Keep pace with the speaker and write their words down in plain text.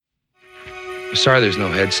I'm sorry there's no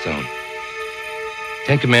headstone.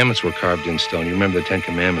 10 Commandments were carved in stone. You remember the 10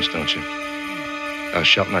 Commandments, don't you? Thou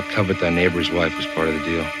shalt not covet thy neighbor's wife was part of the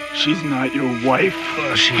deal. She's not your wife.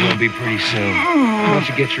 Oh, she will be pretty soon. Why don't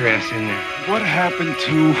you get your ass in there? What happened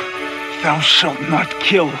to thou shalt not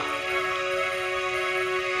kill?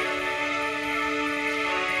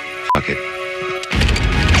 Fuck it.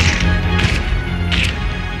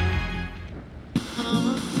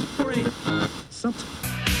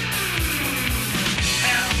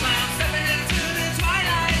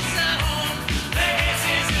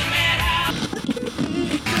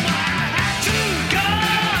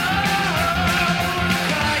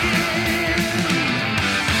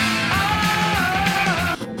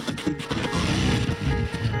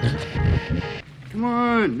 Come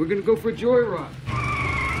on, we're gonna go for a joyride.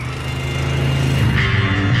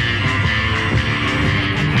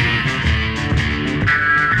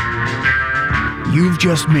 You've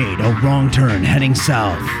just made a wrong turn heading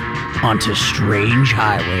south onto strange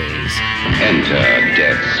highways. Enter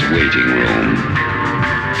Death's waiting room,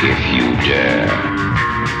 if you dare.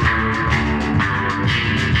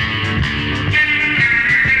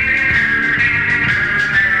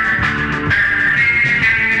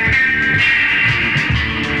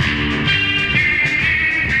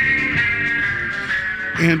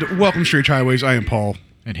 And welcome to Strange Highways. I am Paul.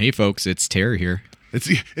 And hey, folks, it's Terry here.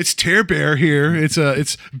 It's Tear Bear here. It's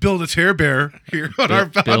Build a Tear Bear here on our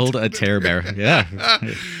Build a Tear Bear. Yeah.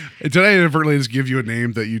 Did I inadvertently just give you a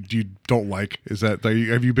name that you don't like? Is that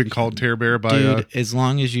have you been called Tear Bear by? Dude, as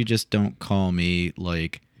long as you just don't call me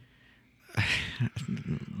like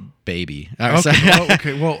baby.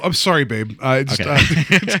 Okay. Well, I'm sorry, babe.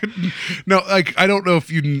 No, like I don't know if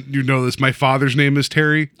you know this. My father's name is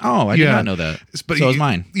Terry. Oh, I did not know that. But so is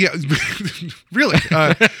mine. Yeah, really.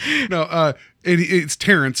 No. It's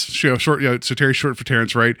Terrence. Short. So Terry's short for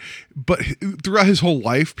Terrence, right? But throughout his whole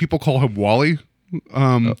life, people call him Wally.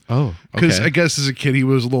 Because I guess as a kid he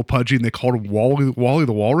was a little pudgy, and they called him Wally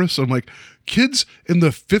the Walrus. I'm like, kids in the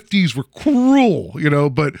 50s were cruel,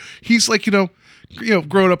 But he's like,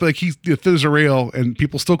 growing up like he's thin as a rail, and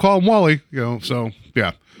people still call him Wally, So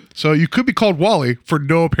yeah. So you could be called Wally for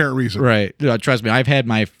no apparent reason, right? Trust me, I've had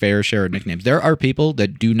my fair share of nicknames. There are people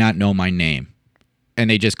that do not know my name, and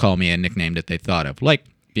they just call me a nickname that they thought of, like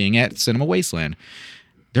being at Cinema Wasteland.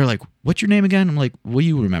 They're like, "What's your name again?" I'm like, "What do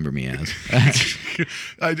you remember me as?"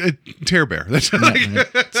 Tear Bear. That's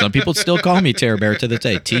some people still call me Tear Bear to this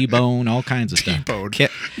day. T-Bone, all kinds of stuff. T-Bone.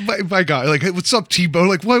 My God, like, hey, what's up, T-Bone?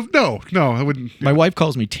 like, what? No, I wouldn't. My wife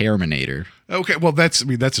calls me Terminator. Okay, well, that's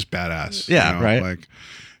just badass. Yeah, right. Like,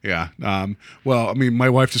 yeah. Well, I mean, my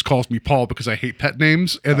wife just calls me Paul because I hate pet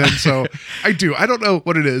names, and then so I do. I don't know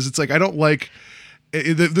what it is. It's like I don't like.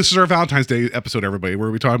 This is our Valentine's Day episode, everybody, where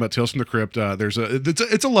we talk about Tales from the Crypt.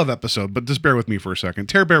 It's a love episode, but just bear with me for a second.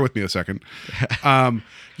 Bear with me a second.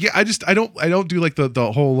 Yeah, I don't do like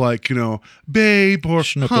the whole like babe or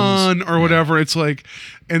hon or whatever. It's like,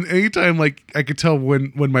 and anytime like I could tell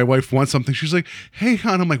when my wife wants something, she's like, "Hey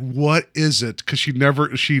hon," I'm like, "What is it?" Because she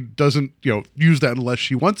doesn't use that unless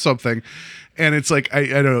she wants something. And it's like I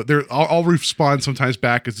don't know. I'll respond sometimes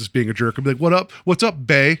back as just being a jerk. I'll be like, "What up? What's up,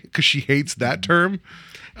 bae?" Because she hates that term.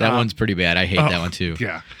 That one's pretty bad. I hate that one too.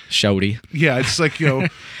 Yeah, shouty. Yeah, it's like yeah.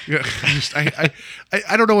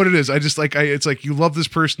 I don't know what it is. I just like it's like you love this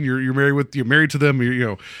person. You're married to them.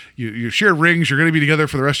 You share rings. You're going to be together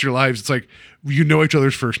for the rest of your lives. It's like you know each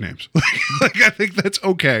other's first names. Like I think that's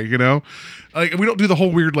okay. Like we don't do the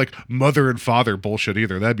whole weird like mother and father bullshit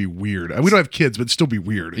either. That'd be weird. We don't have kids, but it'd still be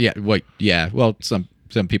weird. Yeah. Well, some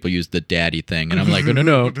people use the daddy thing, and I'm like,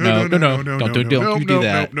 no, don't do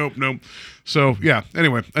that. Nope. So yeah.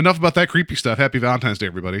 Anyway, enough about that creepy stuff. Happy Valentine's Day,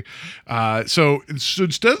 everybody. So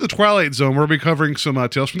instead of the Twilight Zone, we'll be covering some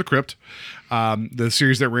Tales from the Crypt, the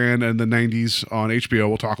series that ran in the 90s on HBO.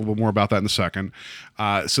 We'll talk a little more about that in a second.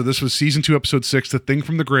 So this was season 2, episode 6, The Thing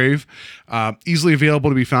from the Grave, easily available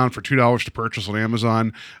to be found for $2 to purchase on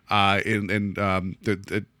Amazon.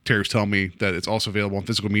 Terry's telling me that it's also available on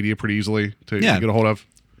physical media pretty easily to get a hold of.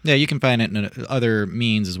 Yeah, you can find it in other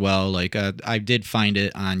means as well. Like I did find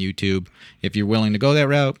it on YouTube. If you're willing to go that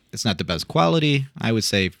route, it's not the best quality. I would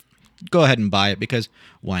say go ahead and buy it because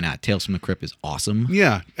why not? Tales from the Crypt is awesome.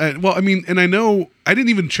 Yeah. Well, I mean, and I know I didn't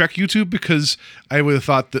even check YouTube because I would have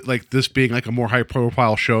thought that like this being like a more high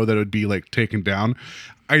profile show that it would be like taken down.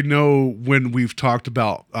 I know when we've talked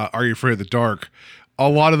about Are You Afraid of the Dark, a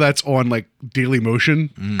lot of that's on like Daily Motion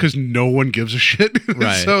because no one gives a shit.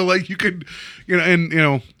 Right. So like you could,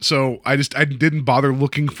 so I didn't bother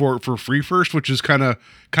looking for it for free first, which is kind of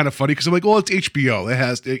funny because I'm like, well, it's HBO.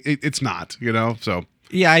 It's not, so.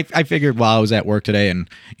 Yeah, I figured while I was at work today, and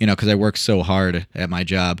because I work so hard at my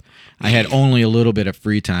job, I had only a little bit of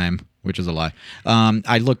free time, which is a lie.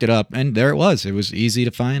 I looked it up, and there it was. It was easy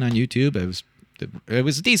to find on YouTube. It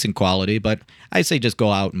was decent quality, but I say just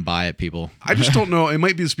go out and buy it, people. I just don't know. It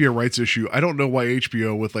might just be a rights issue. I don't know why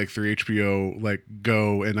HBO with like 3 HBO like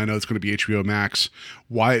Go, and I know it's going to be HBO Max.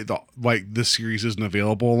 Why this series isn't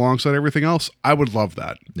available alongside everything else? I would love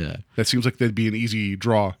that. Yeah, That seems like that'd be an easy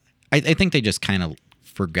draw. I think they just kind of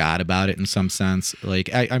forgot about it in some sense.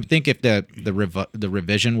 Like I think if the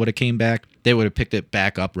revision would have came back, they would have picked it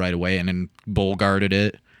back up right away and then bull guarded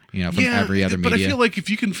it. From every other media. But I feel like if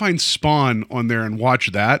you can find Spawn on there and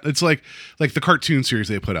watch that, it's like the cartoon series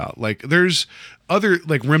they put out. Like there's other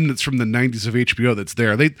like remnants from the 90s of HBO that's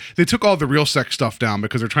there. They took all the real sex stuff down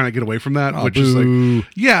because they're trying to get away from that, which is like,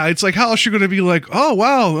 yeah, it's like, how else you going to be like, oh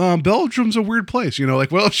wow, Belgium's a weird place,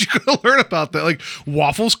 like what else you going to learn about that? Like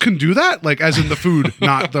waffles can do that, like as in the food,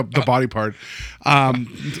 not the body part.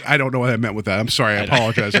 I don't know what I meant with that. I'm sorry. I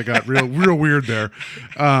apologize. I got real weird there.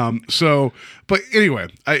 But anyway,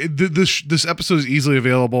 this episode is easily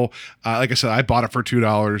available. Like I said, I bought it for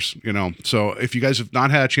 $2. So if you guys have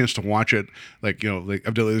not had a chance to watch it, like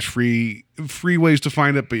there's free ways to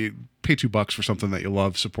find it, but you pay $2 for something that you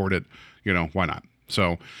love, support it. Why not?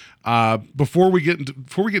 So before we get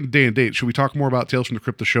into day and date, should we talk more about Tales from the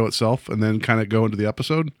Crypt, the show itself, and then kind of go into the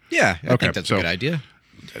episode? Yeah, I think that's a good idea.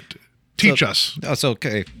 Teach us. So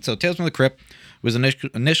Tales from the Crypt was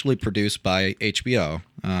initially produced by HBO.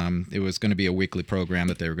 It was going to be a weekly program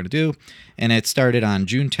that they were going to do, and it started on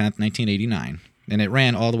June 10th, 1989, and it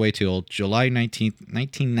ran all the way till July 19th,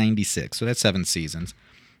 1996. So that's 7 seasons.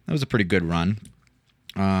 That was a pretty good run.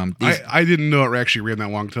 I didn't know it actually ran that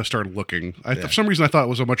long until I started looking. For some reason, I thought it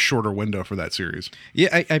was a much shorter window for that series.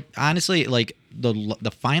 Yeah, I honestly, like,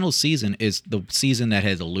 the final season is the season that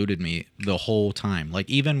has eluded me the whole time. Like,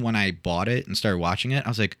 even when I bought it and started watching it, I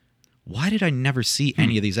was like, why did I never see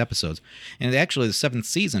any of these episodes? And actually, the 7th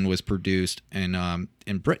season was produced in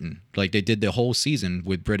Britain. Like, they did the whole season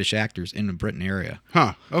with British actors in the Britain area.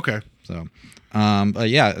 Huh, okay. So, and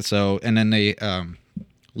then they,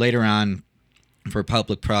 later on, for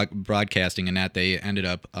public broadcasting and that, they ended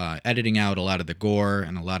up editing out a lot of the gore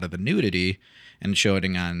and a lot of the nudity and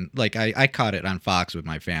showing on, like, I caught it on Fox with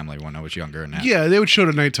my family when I was younger. And that. Yeah, they would show it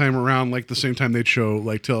at nighttime around like the same time they'd show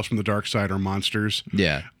like Tales from the Dark Side or Monsters.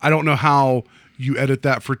 Yeah. I don't know how you edit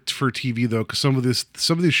that for TV though, because some of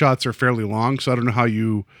these shots are fairly long, so I don't know how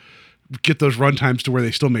you get those run times to where they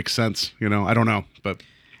still make sense. I don't know, but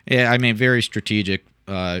yeah, I mean, very strategic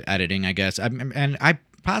editing, I guess. And I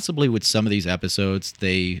possibly with some of these episodes,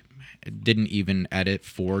 they didn't even edit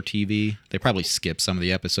for TV. They probably skipped some of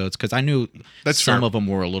the episodes because I knew some of them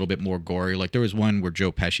were a little bit more gory. Like there was one where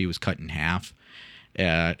Joe Pesci was cut in half.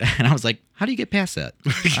 And I was like, how do you get past that?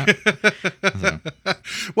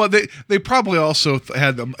 Well, they probably also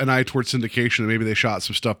had an eye towards syndication. Maybe they shot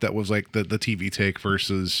some stuff that was like the TV take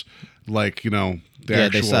versus like, the actual...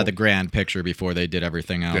 they saw the grand picture before they did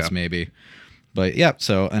everything else, maybe. But yeah,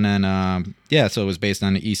 so and then so it was based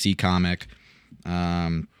on the EC comic.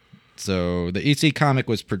 So the EC comic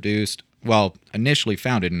was produced, initially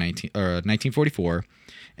founded in 1944,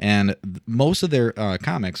 and most of their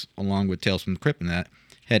comics, along with Tales from the Crypt and that,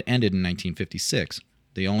 had ended in 1956.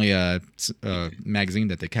 The only magazine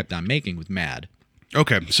that they kept on making was Mad.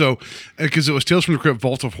 Okay, so because it was Tales from the Crypt,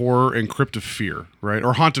 Vault of Horror, and Crypt of Fear, right?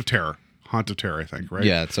 Or Haunt of Terror. Haunt of Terror, I think, right?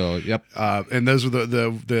 Yeah, so, yep. And those were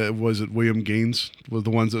the was it William Gaines was the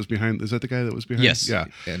ones that was behind? Is that the guy that was behind? Yes. Yeah.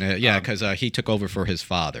 And because he took over for his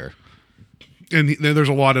father. And there's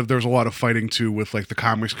a lot of fighting too with like the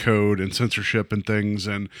Comics Code and censorship and things,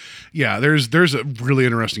 and there's a really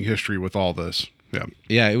interesting history with all this. Yeah.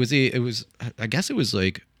 Yeah, it was I guess it was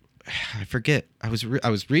like, I forget. I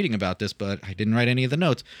was reading about this, but I didn't write any of the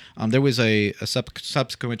notes. There was a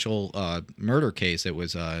subsequent murder case that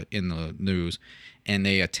was in the news, and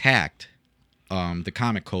they attacked the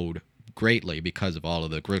Comic Code greatly because of all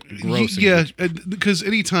of the gross. Yeah, because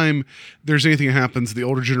anytime there's anything that happens, the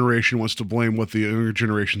older generation wants to blame what the younger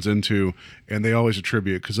generation's into, and they always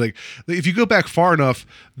attribute. Because like, if you go back far enough,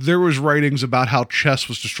 there was writings about how chess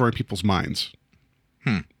was destroying people's minds.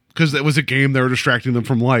 Because that was a game that were distracting them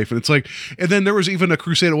from life. And it's like, and then there was even a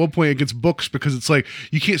crusade at one point against books because it's like,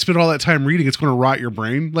 you can't spend all that time reading. It's going to rot your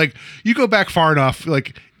brain. Like, you go back far enough,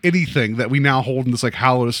 like anything that we now hold in this like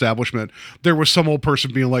hallowed establishment, there was some old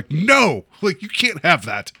person being like, no, like you can't have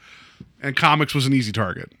that. And comics was an easy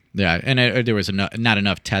target. Yeah, and there was not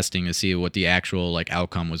enough testing to see what the actual like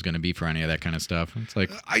outcome was going to be for any of that kind of stuff. It's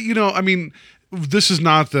like, I mean, this is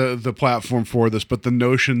not the platform for this, but the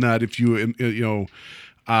notion that if you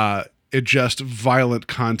it just violent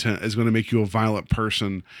content is going to make you a violent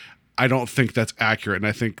person. I don't think that's accurate. And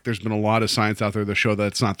I think there's been a lot of science out there that show that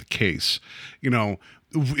it's not the case. You know,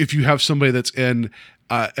 if you have somebody that's in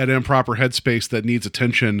an improper headspace that needs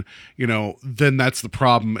attention, you know, then that's the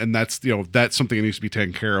problem. And that's, you know, that's something that needs to be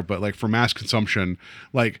taken care of. But like for mass consumption,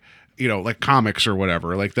 like, you know, like comics or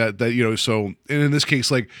whatever, like that, you know, so, and in this case,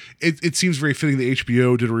 like it seems very fitting that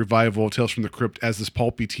HBO did a revival of Tales from the Crypt as this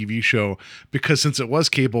pulpy TV show, because since it was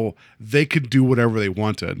cable, they could do whatever they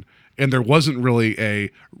wanted. And there wasn't really a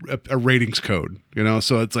ratings code, you know?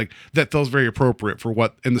 So it's like, that feels very appropriate for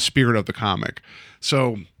what, in the spirit of the comic.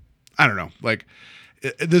 So I don't know, like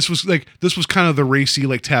this was kind of the racy,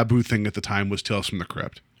 like taboo thing at the time was Tales from the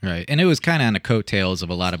Crypt. Right. And it was kind of on the coattails of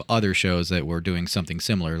a lot of other shows that were doing something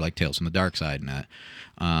similar, like Tales from the Dark Side and that.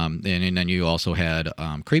 And then you also had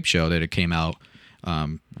Creepshow that it came out,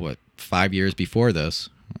 5 years before this.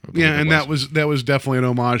 Yeah, and that was definitely an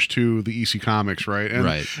homage to the EC Comics, right? And,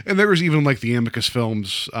 Right. And there was even like the Amicus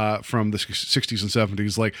films from the 60s and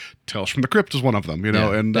 70s, like Tales from the Crypt is one of them, you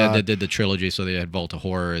know. Yeah, and they did the trilogy, so they had Vault of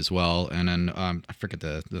Horror as well, and then I forget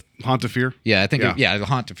the Haunt of Fear. yeah, I think Yeah. the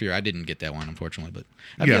Haunt of Fear. I didn't get that one unfortunately, but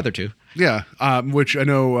I have Yeah. the other two. Yeah, which I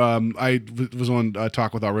know was on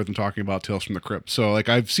Talk Without Rhythm talking about Tales from the Crypt. So like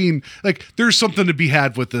I've seen like there's something to be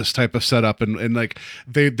had with this type of setup, and like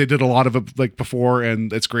they did a lot of it like before,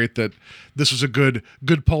 and it's great that this was a good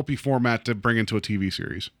pulpy format to bring into a TV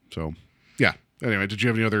series. So yeah. Anyway, did you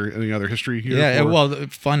have any other history here? Yeah, or- well,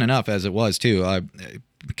 fun enough as it was too.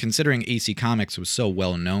 Considering EC Comics was so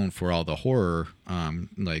well known for all the horror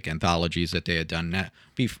like anthologies that they had done, that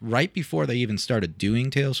right before they even started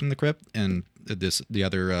doing Tales from the Crypt and the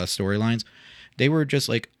other storylines, they were just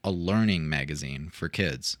like a learning magazine for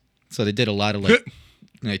kids. So they did a lot of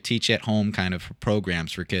like teach at home kind of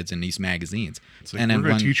programs for kids in these magazines. It's like, and we're then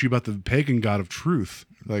going to teach you about the pagan god of truth.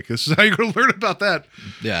 Like this is how you're going to learn about that.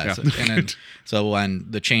 Yeah. So when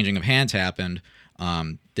the changing of hands happened,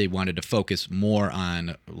 they wanted to focus more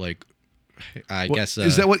on like, I guess.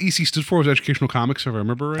 Is that what EC stood for? Was Educational Comics, if I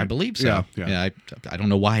remember right? I believe so. Yeah. I don't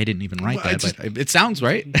know why I didn't even write Well, that, but it sounds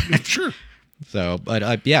right. Sure. So,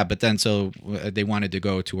 but yeah, but then so they wanted to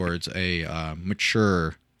go towards a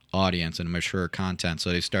mature audience and mature content,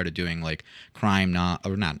 so they started doing like crime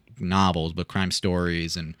or not novels, but crime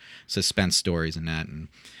stories and suspense stories and that. And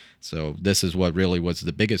so this is what really was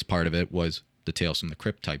the biggest part of it, was the Tales from the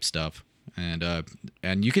Crypt type stuff.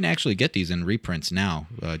 And you can actually get these in reprints now.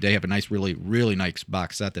 They have a nice, really, really nice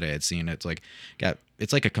box set that I had seen. It's like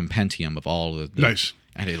a compendium of all of the Nice.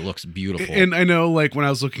 And it looks beautiful. And I know, like, when I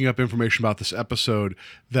was looking up information about this episode,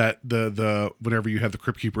 that the whenever you have the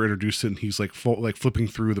Crypt Keeper introduced it, and he's like flipping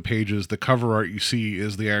through the pages, the cover art you see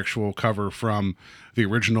is the actual cover from the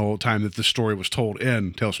original time that the story was told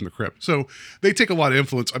in Tales from the Crypt. So they take a lot of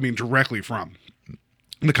influence, I mean, directly from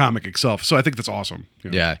the comic itself. So I think that's awesome.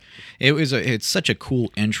 You know? Yeah, it's such a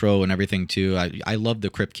cool intro and everything too. I love the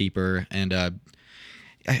Crypt Keeper, and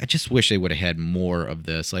I just wish they would have had more of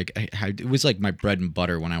this. Like it was like my bread and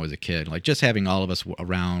butter when I was a kid. Like just having all of us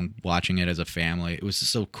around watching it as a family, it was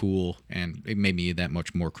just so cool, and it made me that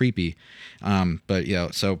much more creepy. But yeah,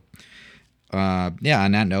 so yeah.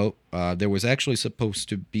 On that note, there was actually supposed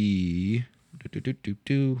to be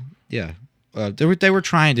yeah. They were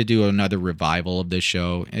trying to do another revival of this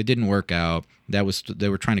show. It didn't work out. They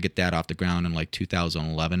were trying to get that off the ground in like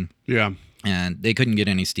 2011. Yeah. And they couldn't get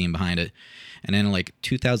any steam behind it. And then in like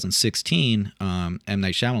 2016, M.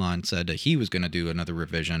 Night Shyamalan said that he was going to do another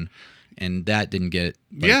revision, and that didn't get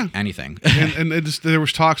anything. and there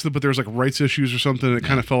was talks, but there was like rights issues or something that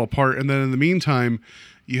kind of fell apart. And then in the meantime,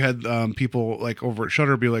 you had people like over at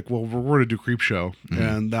Shudder be like, well, we're going to do Creepshow. Mm-hmm.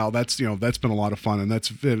 And now that's been a lot of fun, and that's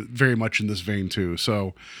very much in this vein too.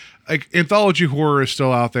 So like anthology horror is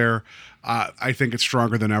still out there. I think it's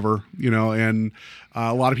stronger than ever, and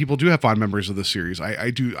a lot of people do have fond memories of this series.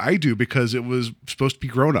 I do because it was supposed to be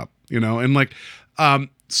grown up, and like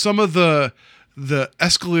some of the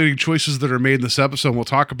escalating choices that are made in this episode, we'll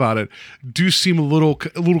talk about it, do seem a little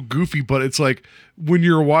goofy, but it's like when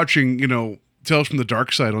you're watching, Tales from the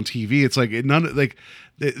Dark Side on TV, it's like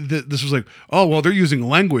this was like, oh, well, they're using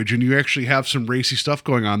language and you actually have some racy stuff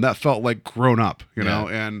going on. That felt like grown up, know,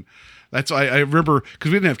 and that's, I remember,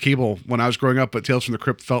 because we didn't have cable when I was growing up, but Tales from the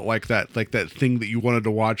Crypt felt like that thing that you wanted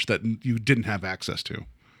to watch that you didn't have access to.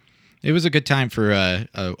 It was a good time for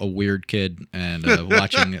a weird kid and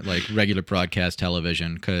watching like regular broadcast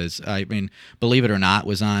television, because I mean, Believe It or Not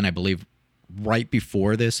was on, I believe, right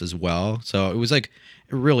before this as well. So it was like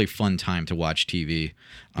a really fun time to watch TV.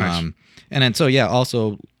 Nice. And then so yeah,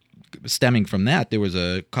 also stemming from that, there was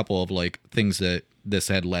a couple of like things that this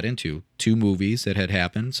had led into 2 movies that had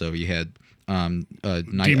happened. So you had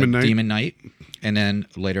Demon Night, and then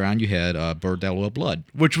later on you had Bordello of Blood.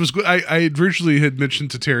 Which was good. I originally had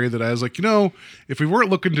mentioned to Terry that I was like, if we weren't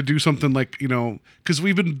looking to do something like, because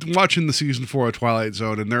we've been watching the season 4 of Twilight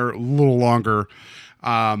Zone and they're a little longer.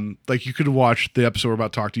 Like you could watch the episode we're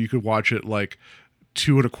about to talk to. You could watch it like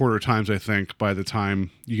 2.25 times, I think, by the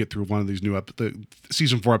time you get through one of these the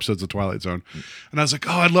season 4 episodes of Twilight Zone. And I was like,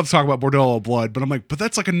 I'd love to talk about Bordello of Blood, but I'm like, but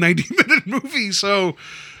that's like a 90-minute movie, so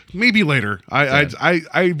maybe later.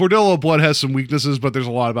 Bordello of Blood has some weaknesses, but there's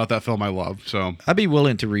a lot about that film I love. So I'd be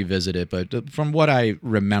willing to revisit it, but from what I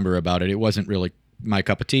remember about it, it wasn't really my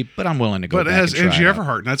cup of tea. But I'm willing to go. But back it has and try Angie it out.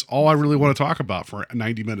 Everhart, and that's all I really want to talk about for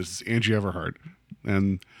 90 minutes. Is Angie Everhart,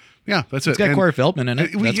 and yeah, that's it. It's got And- Corey Feldman in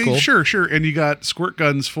it. That's cool. Sure. And you got squirt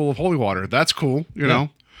guns full of holy water. That's cool, you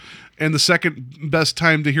know. And the second best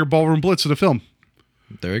time to hear Ballroom Blitz in a film.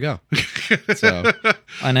 There you go. So,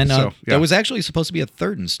 and then there was actually supposed to be a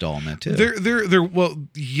 3rd installment too. Well,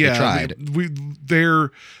 yeah. They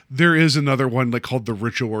tried. There is another one like called The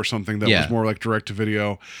Ritual or something that was more like direct to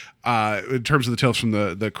video, in terms of the Tales from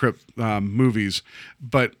the Crypt movies.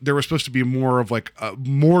 But there was supposed to be more of like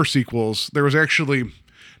more sequels. There was actually,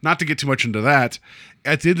 not to get too much into that,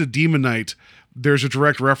 at the end of Demon Night, there's a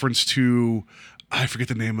direct reference to, I forget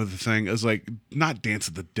the name of the thing. It was like not Dance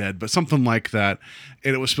of the Dead, but something like that.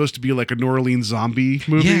 And it was supposed to be like a New Orleans zombie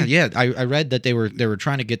movie. Yeah. I read that they were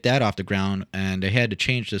trying to get that off the ground, and they had to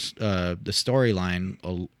change this the storyline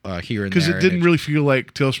here and there because it didn't really feel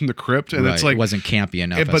like Tales from the Crypt, and it's like it wasn't campy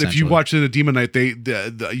enough. But if you watch it at Demon Night,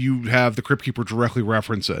 you have the Crypt Keeper directly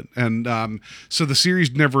reference it, and so the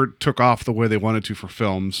series never took off the way they wanted to for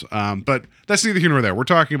films. But that's neither here nor there. We're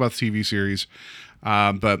talking about the TV series.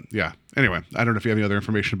 But yeah, anyway, I don't know if you have any other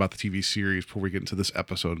information about the TV series before we get into this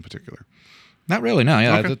episode in particular. not really. No,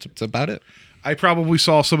 yeah, Okay. that's about it. I probably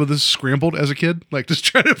saw some of this scrambled as a kid, like just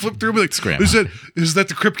trying to flip through. Like, Scrambled. is that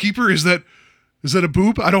the Crypt Keeper? Is that a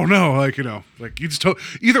boob? I don't know. Like, like you just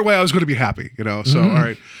either way, I was going to be happy. So all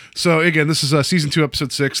right. So again, this is season 2,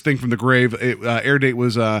 episode 6, Thing from the Grave. Air date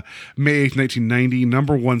was May 8th, 1990.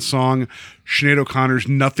 Number 1 song, Sinead O'Connor's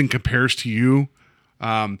 "Nothing Compares to You."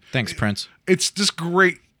 Thanks, Prince. It's just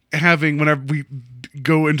great having, whenever we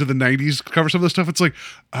go into the 90s, cover some of this stuff, it's like,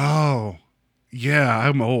 oh yeah,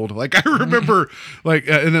 I'm old. Like I remember like,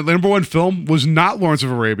 and the number 1 film was not Lawrence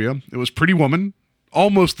of Arabia. It was Pretty Woman,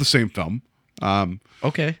 almost the same film.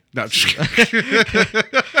 Okay. No, just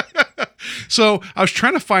so I was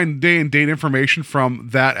trying to find day and date information from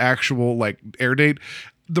that actual like air date.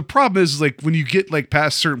 The problem is like when you get like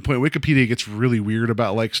past a certain point, Wikipedia gets really weird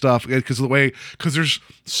about like stuff because there's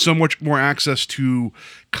so much more access to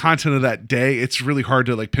content of that day. It's really hard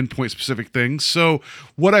to like pinpoint specific things. So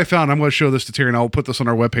what I found, I'm going to show this to Terry and I'll put this on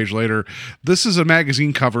our webpage later. This is a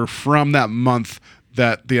magazine cover from that month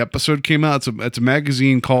that the episode came out. It's a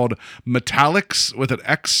magazine called Metallics with an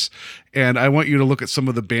X, and I want you to look at some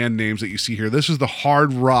of the band names that you see here. This is the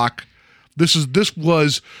hard rock. This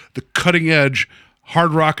was the cutting edge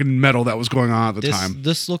hard rock and metal that was going on at the time.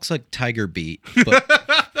 This looks like Tiger Beat, but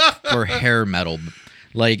for hair metal.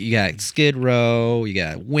 Like you got Skid Row, you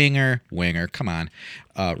got Winger, come on,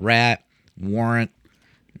 Rat, Warrant.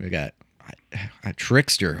 We got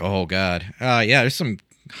Trickster. Oh God, yeah. There's some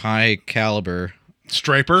high caliber.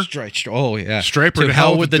 Striper. Oh yeah, Striper to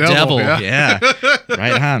hell with the devil. Yeah,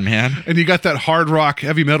 right on, man. And you got that hard rock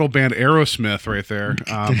heavy metal band Aerosmith right there.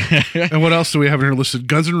 And what else do we have here listed?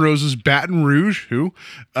 Guns N' Roses, Baton Rouge,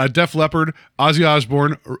 Def Leppard, Ozzy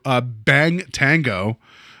Osbourne, Bang Tango,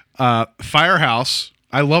 Firehouse.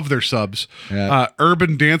 I love their subs. Yeah.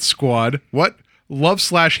 Urban Dance Squad. What?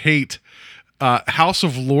 Love/Hate. House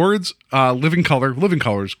of Lords, Living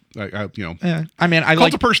Colors. Yeah. I mean, I Cult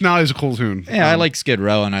like of Personality is a cool tune. Yeah, I like Skid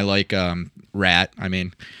Row and I like Rat. I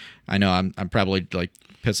mean, I know I'm probably like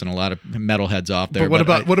pissing a lot of metalheads off there.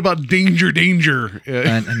 But what about Danger?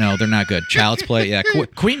 No, they're not good. Child's Play, yeah.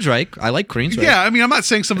 Queensryche, I like Queensryche. Yeah, I mean, I'm not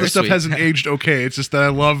saying some of this They're stuff sweet. hasn't aged okay. It's just that I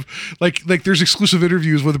love like there's exclusive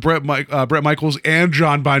interviews with Brett Michaels and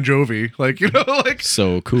John Bon Jovi. Like like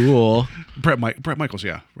So cool. Brett Michaels,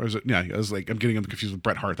 yeah. Or is it? Yeah, I was like, I'm getting him confused with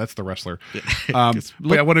Bret Hart. That's the wrestler. But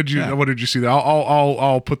yeah, what did you see?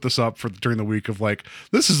 I'll put this up for during the week of like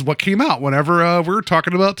this is what came out whenever we were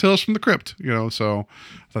talking about Tales from the Crypt. So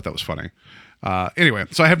I thought that was funny. Anyway,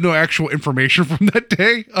 so I have no actual information from that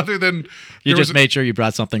day other than You just made sure you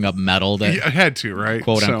brought something up metal that I had to, right?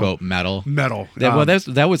 quote So, unquote metal. metal. Well,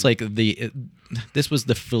 that was like this was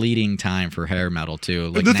the fleeting time for hair metal too.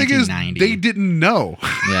 Like the thing is, 1990. they didn't know.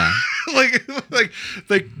 Yeah. like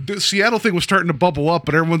the Seattle thing was starting to bubble up,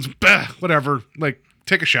 but everyone's whatever. Like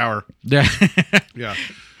take a shower. Yeah. Yeah.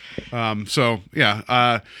 Because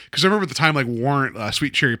I remember at the time, like Warrant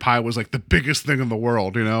Sweet Cherry Pie was like the biggest thing in the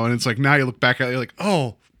world, you know, and it's like now you look back at it, you're like,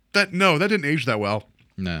 oh, that didn't age that well.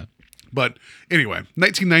 No. But anyway,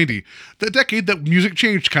 1990, the decade that music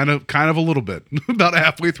changed kind of a little bit, about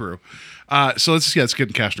halfway through. So let's get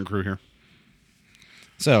in cast and crew here.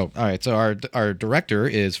 So, all right. So our director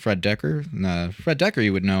is Fred Decker. Fred Decker,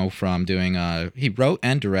 you would know from doing. He wrote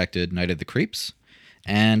and directed Night of the Creeps,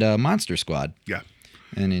 and Monster Squad. Yeah.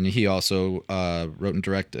 And then he also wrote and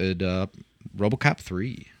directed RoboCop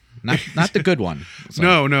 3. Not the good one.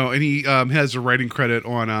 So, No, and he has a writing credit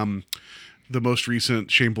on the most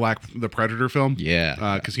recent Shane Black, the Predator film.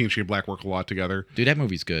 Yeah. Because he and Shane Black work a lot together. Dude, that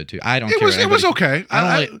movie's good too. I don't It care. was okay.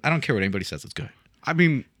 I don't care what anybody says. It's good. I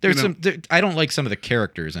mean, There's I don't like some of the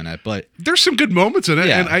characters in it, but there's some good moments in it,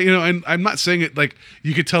 Yeah. and I'm not saying it like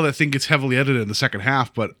you could tell that thing gets heavily edited in the second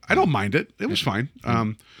half, but I don't mind it. It was fine.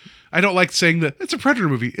 I don't like saying that it's a Predator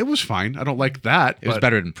movie. It was fine. I don't like that. it was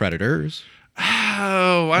better than Predators.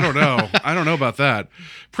 Oh, I don't know. I don't know about that.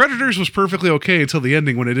 Predators was perfectly okay until the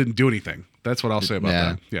ending when it didn't do anything. That's what I'll say about Yeah.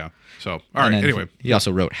 that. Yeah. So, all And right. then Anyway, he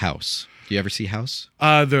also wrote House. Do you ever see House?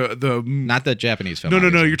 the Not the Japanese film. no.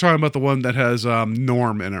 obviously. You're talking about the one that has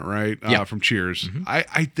Norm in it, right? Yeah. From Cheers.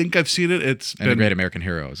 I think I've seen it. It's And the been Great American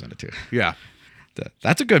Hero is in it too. yeah.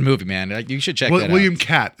 That's a good movie, man. You should check that out. William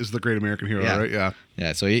Catt is the Great American Hero, Yeah. right? Yeah.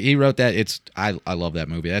 Yeah, so he wrote that. I love that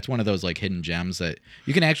movie. That's one of those like hidden gems that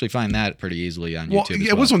you can actually find that pretty easily on Well, YouTube. yeah, as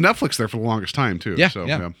it was well. on Netflix there for the longest time too. Yeah, So,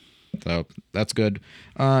 yeah. So that's good.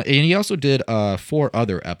 And he also did 4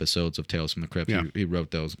 other episodes of Tales from the Crypt. Yeah. He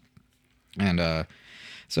wrote those. And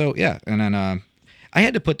so yeah, and then I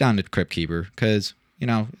had to put down the Crypt Keeper because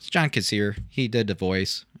it's John Kassir. He did the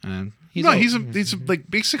voice. And he's like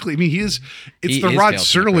basically. I mean, it's He the is Rod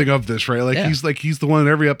Tales from the Serling Crypt. of this, right? Like Yeah. he's the one in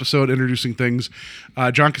every episode introducing things.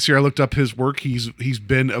 John Kassir, I looked up his work. He's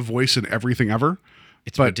been a voice in everything ever.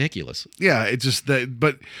 It's but- ridiculous. Yeah, it's just that,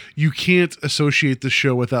 but you can't associate the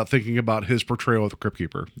show without thinking about his portrayal of the Crypt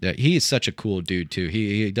Keeper. Yeah, he is such a cool dude too.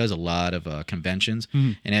 He does a lot of conventions,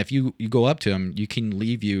 Mm-hmm. and if you go up to him, you can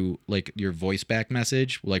leave you like your voice back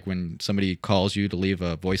message, like when somebody calls you to leave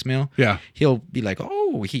a voicemail. Yeah. he'll be like,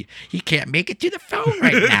 "Oh, he can't make it to the phone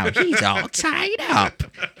right now. He's all tied up."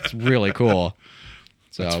 It's really cool.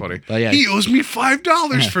 So, That's funny. But yeah, He owes me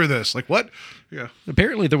 $5 for this. Like what? Yeah.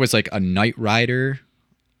 apparently there was like a Knight Rider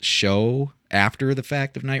show after the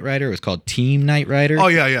fact of Knight Rider. It was called Team Knight Rider. Oh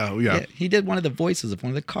yeah. Yeah, he did one of the voices of one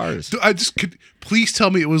of the cars. I just could please tell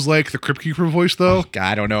me it was like the Crypt Keeper voice though. God,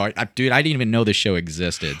 I don't know. Dude, I didn't even know this show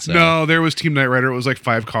existed. So. No, there was Team Knight Rider. It was like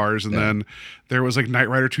 5 cars, and then there was like Knight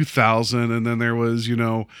Rider 2000, and then there was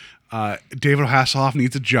David Hasselhoff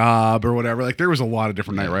needs a job or whatever. Like there was a lot of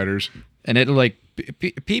different Knight Riders. And it like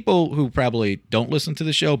people who probably don't listen to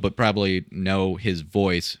the show but probably know his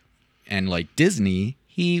voice, and like Disney,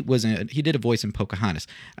 he did a voice in Pocahontas,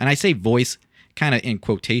 and I say voice kind of in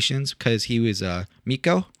quotations because he was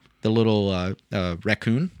Miko, the little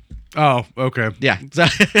raccoon. Oh, okay. Yeah. So,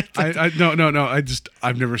 No.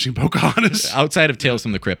 I've never seen Pocahontas. outside of Tales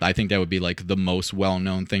from the Crypt, I think that would be like the most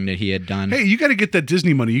well-known thing that he had done. Hey, you got to get that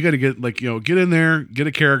Disney money. You got to get get in there, get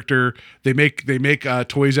a character. They make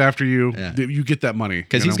toys after you. Yeah. You get that money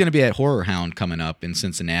Because he's going to be at Horror Hound coming up in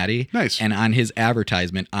Cincinnati. Nice. And on his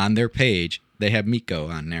advertisement on their page, they have Miko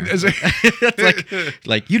on there. as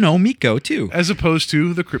like Miko too. as opposed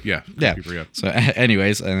to the Crypt. Yeah. Yeah. Keeper, yeah. So,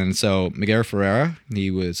 anyways, and so Miguel Ferreira,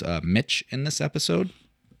 he was Mitch in this episode,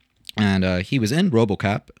 and he was in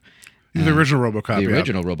RoboCop, The original RoboCop. the yeah.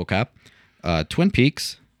 original RoboCop, Twin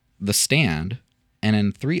Peaks, The Stand, and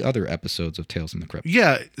in 3 other episodes of Tales from the Crypt.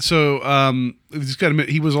 Yeah, so he's got to admit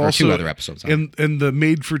he was also 2 other episodes. in the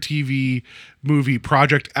made-for-TV movie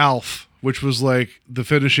Project Alf, which was like the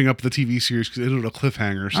finishing up the TV series because it ended a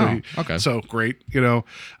cliffhanger. So okay. So great,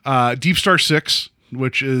 Deep Star 6,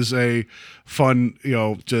 which is a fun,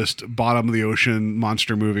 just bottom of the ocean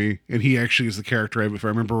monster movie, and he actually is the character, if I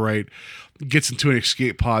remember right, gets into an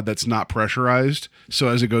escape pod that's not pressurized. So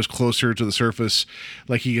as it goes closer to the surface,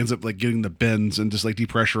 like he ends up like getting the bends and just like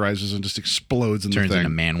depressurizes and just explodes in Turns the thing.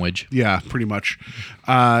 into Manwich. Yeah, pretty much.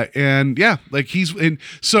 And yeah, like he's in.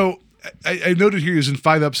 So I noted here he's in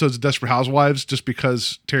 5 episodes of Desperate Housewives just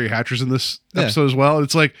because Terry Hatcher's in this episode as well.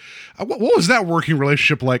 It's like, what was that working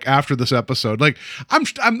relationship like after this episode? Like,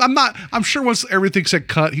 I'm sure once everything said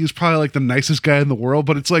cut, he was probably like the nicest guy in the world,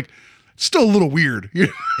 but it's still a little weird.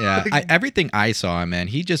 Yeah, everything I saw him in,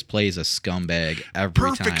 he just plays a scumbag every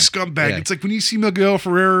time. Perfect scumbag. Yeah. It's like when you see Miguel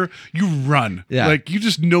Ferrer, you run. Yeah. Like you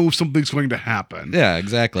just know something's going to happen. Yeah,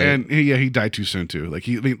 exactly. And he died too soon too. Like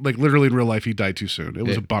like literally in real life, he died too soon. It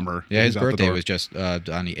was a bummer. Yeah, his He's out the birthday door. was just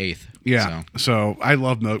on the 8th. Yeah. So I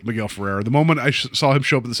love Miguel Ferrer. The moment I saw him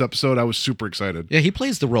show up in this episode, I was super excited. Yeah, he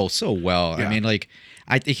plays the role so well. Yeah. I mean, like,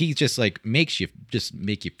 I think he just like make you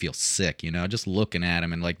feel sick, you know, just looking at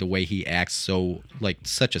him and like the way he acts, so like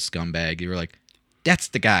such a scumbag. You're like, that's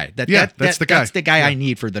the guy. That's the guy. That's the guy I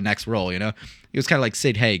need for the next role. You know, he was kind of like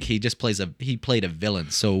Sid Haig. He just he played a villain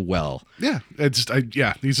so well. Yeah, he's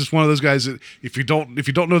just one of those guys that if you don't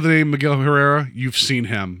know the name Miguel Herrera, you've seen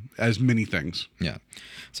him as many things. Yeah.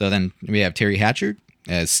 So then we have Terry Hatcher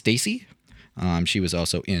as Stacy. She was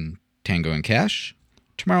also in Tango and Cash,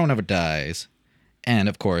 Tomorrow Never Dies, and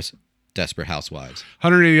of course, Desperate Housewives.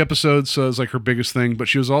 180 episodes, so it's like her biggest thing. But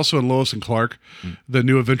she was also in Lois and Clark, the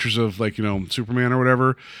New Adventures of Superman or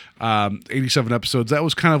whatever. 87 episodes. That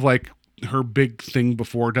was kind of like her big thing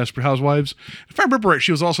before Desperate Housewives. If I remember right,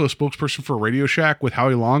 she was also a spokesperson for Radio Shack with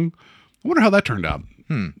Howie Long. I wonder how that turned out.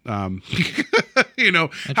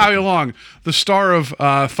 Howie Long, the star of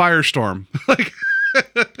Firestorm. Like,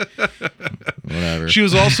 whatever. She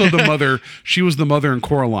was also the mother. She was the mother in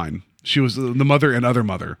Coraline. She was the mother and Other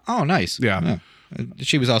Mother. Oh, nice. Yeah.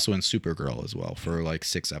 She was also in Supergirl as well for like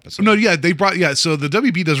 6 episodes. No, yeah, so the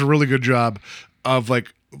WB does a really good job of like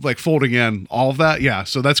folding in all of that. Yeah,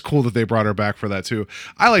 so that's cool that they brought her back for that too.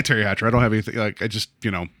 I like Terry Hatcher. I don't have anything I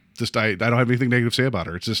don't have anything negative to say about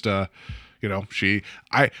her. It's just I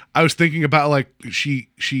was thinking about like she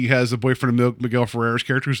has a boyfriend of Miguel Ferrer's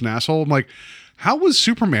character who's an asshole. I'm like, how was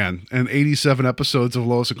Superman in 87 episodes of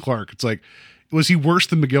Lois and Clark? It's like, was he worse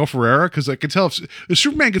than Miguel Ferrer? Because I can tell if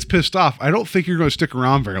Superman gets pissed off, I don't think you're going to stick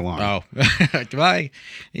around very long. Oh, do I?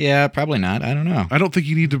 Yeah, probably not. I don't know. I don't think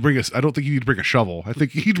you need to bring a shovel. I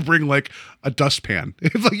think you need to bring like a dustpan.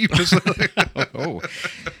 Like you just oh,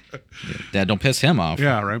 Dad, don't piss him off.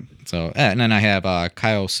 Yeah, right. So, and then I have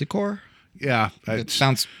Kyle Sikor. Yeah, It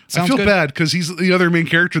sounds I feel good. bad because he's the other main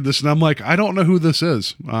character in this, and I'm like, I don't know who this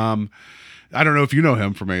is. I don't know if you know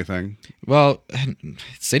him from anything. Well,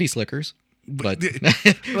 City Slickers. But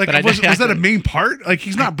like, but was that a main part? Like,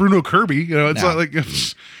 he's not Bruno Kirby. It's not like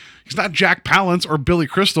he's not Jack Palance or Billy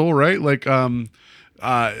Crystal, right? Like, or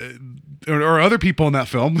other people in that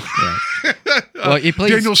film. Yeah. Well, he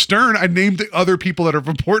plays Daniel Stern. I named the other people that are of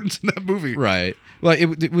importance in that movie. Right. Well,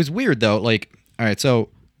 it was weird though. Like, all right, so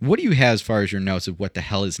what do you have as far as your notes of what the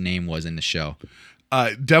hell his name was in the show?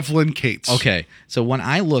 Devlin Cates. Okay, so when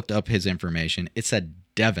I looked up his information, it said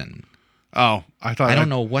Devin. Oh, I don't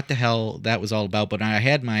know what the hell that was all about, but I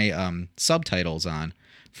had my subtitles on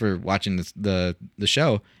for watching the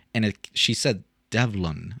show, and she said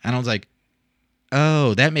Devlin, and I was like,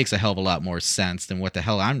 oh, that makes a hell of a lot more sense than what the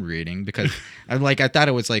hell I'm reading, because I thought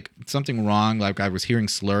it was like something wrong, like I was hearing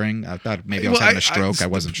slurring. I thought maybe I was having a stroke. I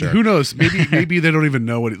wasn't sure. Who knows? Maybe they don't even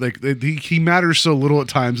know what he matters so little at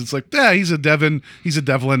times. It's like, yeah, he's a Devin, he's a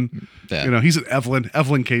Devlin. Yeah. He's an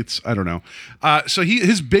Evelyn Cates. I don't know. So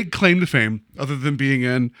his big claim to fame, other than being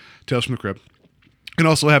in Tales from the Crypt and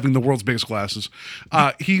also having the world's biggest glasses,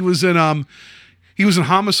 he was in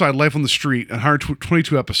Homicide: Life on the Street,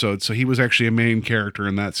 122 episodes. So he was actually a main character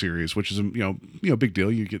in that series, which is big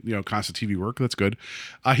deal. You get constant TV work. That's good.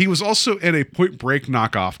 He was also in a Point Break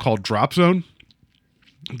knockoff called Drop Zone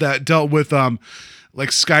that dealt with like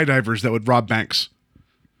skydivers that would rob banks.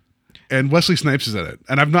 And Wesley Snipes is in it.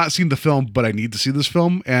 And I've not seen the film, but I need to see this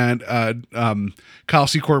film. And Kyle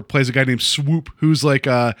Secor plays a guy named Swoop, who's like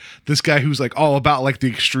this guy who's like all about like the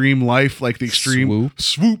extreme life, like the extreme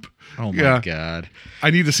swoop. Oh my God. I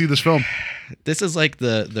need to see this film. This is like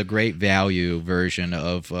the great value version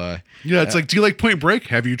of it's like, do you like Point Break?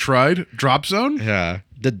 Have you tried Drop Zone?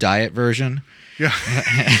 The diet version. Yeah.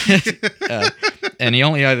 And the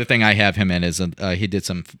only other thing I have him in is he did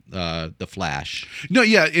some The Flash. No,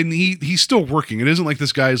 yeah, and he's still working. It isn't like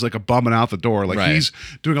this guy is like a bumming out the door. Like he's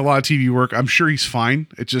doing a lot of TV work. I'm sure he's fine.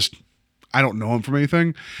 It just I don't know him from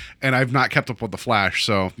anything, and I've not kept up with The Flash.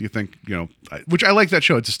 So you think which I like that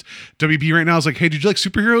show. It's just WB right now is like, hey, did you like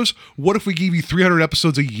superheroes? What if we gave you 300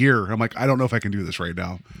 episodes a year? I'm like, I don't know if I can do this right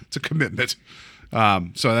now. It's a commitment.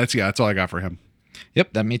 So that's all I got for him.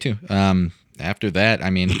 Yep, me too. After that,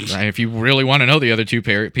 I mean, if you really want to know the other two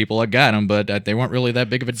people, I got them, but they weren't really that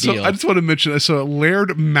big of a deal. So I just want to mention, Laird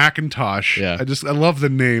McIntosh. Yeah. I love the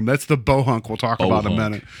name. That's the bohunk we'll talk about in a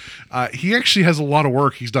minute. He actually has a lot of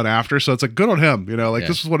work he's done after, so it's like good on him. This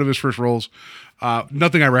was one of his first roles.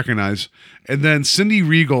 Nothing I recognize. And then Cindy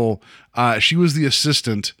Regal, she was the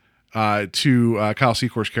assistant to Kyle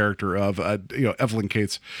Secor's character of Evelyn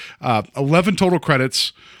Cates. 11 total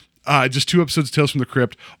credits. Just 2 episodes of Tales from the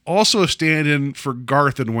Crypt. Also a stand-in for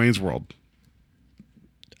Garth in Wayne's World.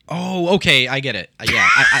 Oh, okay, I get it. Yeah,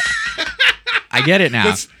 I get it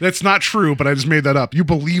now. That's not true, but I just made that up. You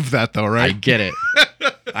believe that though, I right? get it.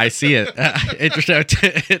 I see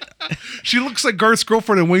it. She looks like Garth's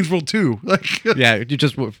girlfriend in Wayne's World too. Like, Yeah, you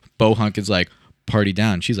just Bohunk is like party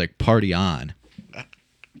down. She's like party on.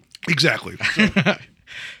 exactly. So,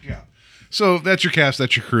 yeah. So that's your cast,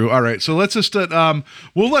 that's your crew. All right, so let's just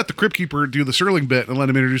we'll let the Crypt Keeper do the Serling bit and let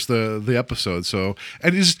him introduce the episode. So,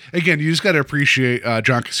 and you just got to appreciate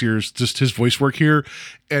John Cassier's just his voice work here,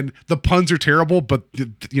 and the puns are terrible, but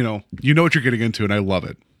you know what you're getting into, and I love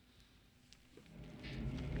it.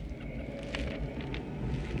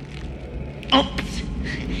 Oops.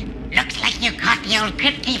 Looks like you caught the old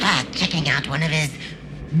Crypt Keeper checking out one of his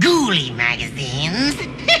ghouly magazines.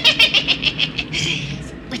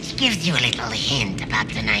 Which gives you a little hint about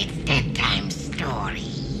tonight's Dead Time story.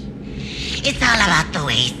 It's all about the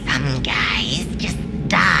way some guys just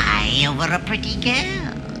die over a pretty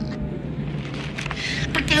girl.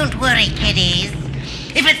 But don't worry, kiddies.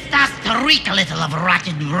 If it starts to reek a little of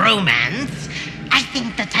rotted romance, I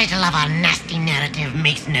think the title of our nasty narrative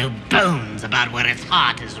makes no bones about where its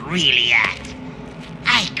heart is really at.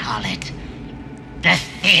 I call it The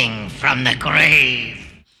Thing from the Grave.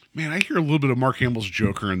 Man, I hear a little bit of Mark Hamill's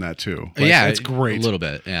Joker in that too. Like, Yeah, it's great. A little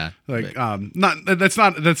bit, yeah. Like, that's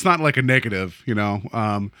not like a negative, you know.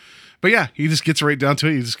 But yeah, he just gets right down to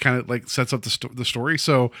it. He just kind of like sets up the story.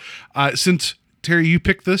 So, since Terry, you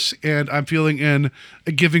picked this, and I'm feeling in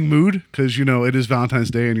a giving mood because it is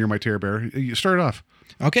Valentine's Day, and you're my Terror Bear. You start it off.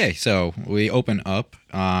 Okay, so we open up.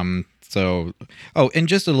 And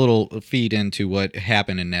just a little feed into what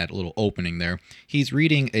happened in that little opening there. He's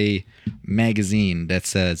reading a magazine that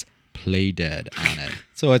says Play Dead on it.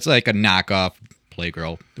 So it's like a knockoff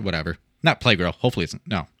Playgirl, whatever. Not Playgirl. Hopefully it's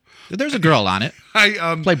no. There's a girl on it.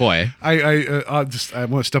 Playboy. I want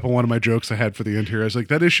to step on one of my jokes I had for the end here. I was like,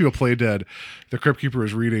 that issue of Play Dead, the Crypt Keeper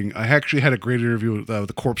is reading. I actually had a great interview with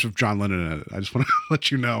the corpse of John Lennon in it. I just want to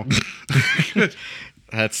let you know.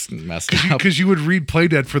 That's messed up. Because you would read Play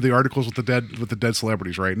Dead for the articles with the dead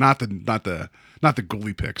celebrities, right? Not the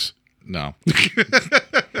ghoulie pics. No.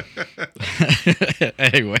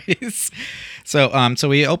 Anyways, so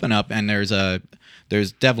we open up and there's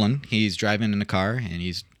Devlin. He's driving in a car and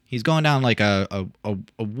he's going down like a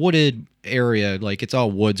wooded area, like it's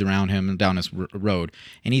all woods around him and down this road,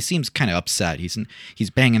 and he seems kind of upset. He's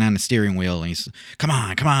banging on the steering wheel and he's come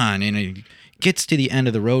on, and he gets to the end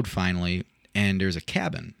of the road finally, and there's a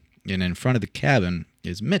cabin, and in front of the cabin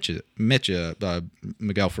is Mitch,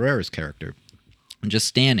 Miguel Ferrera's character, just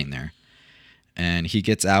standing there, and he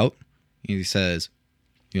gets out. He says,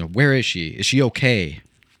 where is she? Is she okay?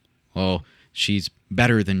 Well, she's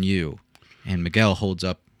better than you. And Miguel holds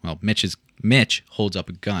up. Well, Mitch holds up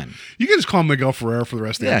a gun. You can just call him Miguel Ferrera for the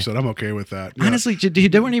rest of the episode. I'm okay with that. Yeah. Honestly,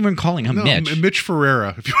 they weren't even calling him Mitch. Mitch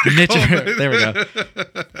Ferrera. If you want to Mitch, call him. there we go.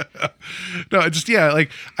 No,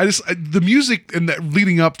 the music and that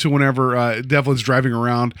leading up to whenever Devlin's driving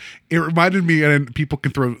around, it reminded me, and people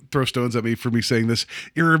can throw stones at me for me saying this.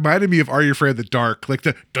 It reminded me of Are You Afraid of the Dark? Like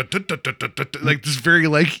like this very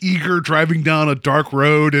like eager driving down a dark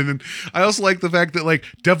road, and then I also like the fact that like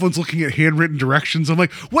Devlin's looking at handwritten directions. I'm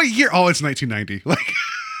like, what year? Oh, it's 1990. Like,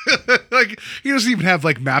 like he doesn't even have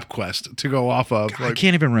like MapQuest to go off of. I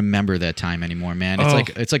can't even remember that time anymore, man.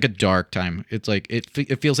 It's like a dark time. It's like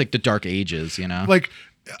it feels like the dark ages, Like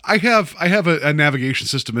I have a navigation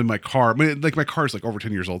system in my car. I mean, like my car is like over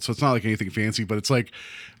 10 years old, so it's not like anything fancy, but it's like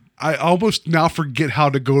I almost now forget how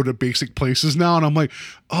to go to basic places now, and I'm like,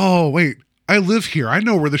 oh wait, I live here. I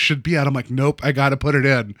know where this should be at. I'm like, nope, I got to put it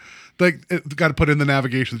in. Like, got to put in the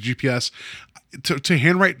navigation, the GPS. To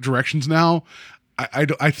handwrite directions now,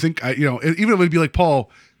 I think even if it would be like, Paul,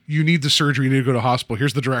 you need the surgery, you need to go to the hospital.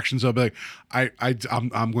 Here's the directions. I'll be like,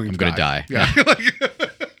 I'm going to die. Yeah.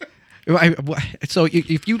 So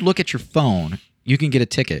if you look at your phone, you can get a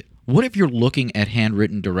ticket. What if you're looking at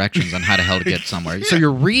handwritten directions on how the hell to get somewhere? Yeah. So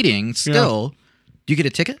you're reading still. Yeah. Do you get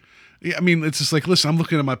a ticket? Yeah, I mean, it's just like, listen, I'm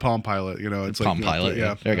looking at my Palm Pilot. It's like Palm Pilot.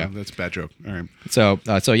 Yeah, there you go. That's a bad joke. All right. So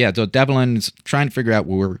Devlin's trying to figure out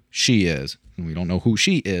where she is. We don't know who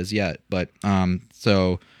she is yet, but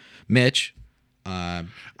so Mitch. I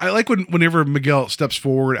like whenever Miguel steps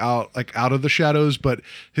forward out of the shadows, but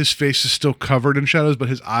his face is still covered in shadows, but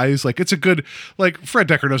his eyes, like, it's a good, like, Fred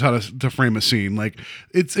Decker knows how to frame a scene. Like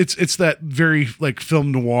it's that very like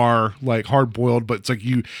film noir, like hard boiled, but it's like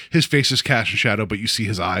his face is cast in shadow, but you see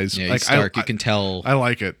his eyes. Yeah, like he's dark. You can tell. I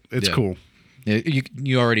like it. It's cool.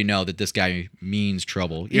 You already know that this guy means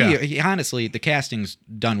trouble. Yeah. He honestly, the casting's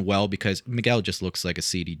done well because Miguel just looks like a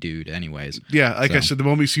seedy dude anyways. Yeah, like I So- said, the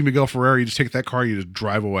moment you see Miguel Ferrer, you just take that car, you just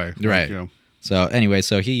drive away. Like, Right. you know. So anyway,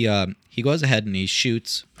 so he goes ahead and he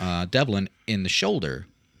shoots Devlin in the shoulder.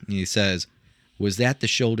 And he says, "Was that the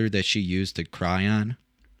shoulder that she used to cry on?"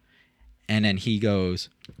 And then he goes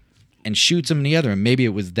and shoots him in the other, and maybe it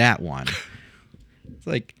was that one. It's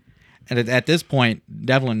like, and at this point,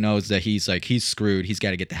 Devlin knows that he's screwed. He's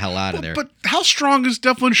got to get the hell out of there. But how strong is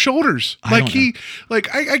Devlin's shoulders? I Like don't he,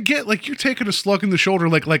 like I get, like you're taking a slug in the shoulder.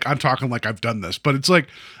 Like I'm talking like I've done this, but it's like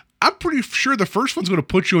I'm pretty sure the first one's going to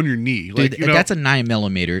put you on your knee. Like Dude, that's a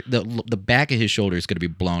 9mm. The back of his shoulder is going to be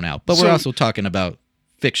blown out. But we're So- also talking about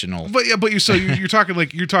fictional. But yeah, but you're talking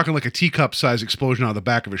like a teacup size explosion on the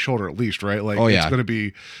back of his shoulder at least, right? Like Oh, it's yeah. going to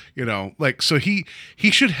be, like so he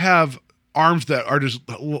should have arms that are just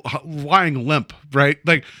lying limp, right?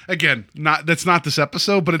 Like again, that's not this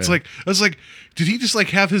episode, but it's like did he just like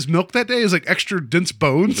have his milk that day? Is like extra dense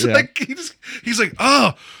bones? Yeah. Like he's like,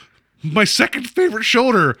 oh, my second favorite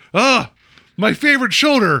shoulder. My favorite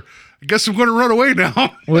shoulder. I guess I'm going to run away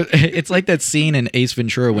now. Well, it's like that scene in Ace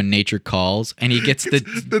Ventura when nature calls and he gets the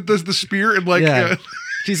the spear and like yeah.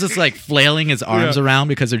 He's just like flailing his arms Yeah. around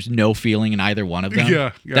because there's no feeling in either one of them.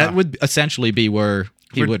 Yeah. That would essentially be where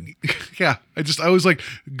he would. Yeah, I was like,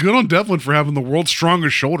 good on Devlin for having the world's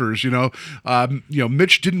strongest shoulders.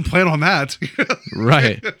 Mitch didn't plan on that.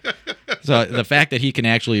 Right. So the fact that he can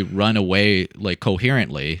actually run away like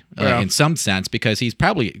coherently Yeah. in some sense, because he's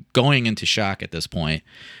probably going into shock at this point.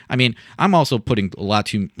 I mean, I'm also putting a lot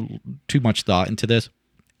too much thought into this.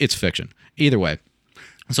 It's fiction. Either way.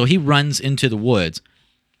 So he runs into the woods,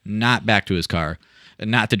 not back to his car, and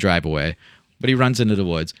not to drive away, but he runs into the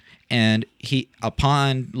woods, and he,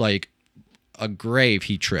 upon like a grave,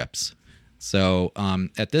 he trips. So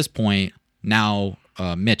at this point, now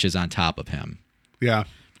Mitch is on top of him. Yeah.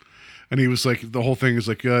 And he was like, the whole thing is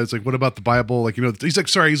like, it's like, what about the Bible? Like, he's like,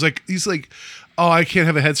 sorry. He's like, oh, I can't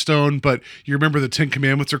have a headstone, but you remember the 10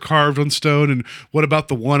 Commandments are carved on stone. And what about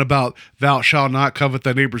the one about thou shalt not covet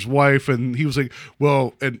thy neighbor's wife? And he was like,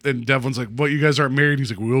 well, and Devlin's like, well, you guys aren't married. And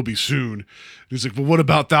he's like, we will be soon. And he's like, well, what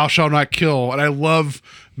about thou shalt not kill? And I love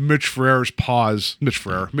Miguel Ferrer's pause,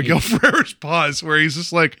 where he's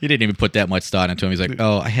just like, He didn't even put that much thought into him. He's like,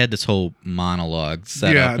 oh, I had this whole monologue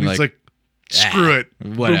set yeah. up. And he's like, screw it.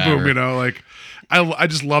 whatever. Boom, boom, like I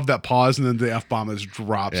just love that pause, and then the F-bomb just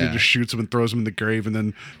drops. Yeah. He just shoots him and throws him in the grave and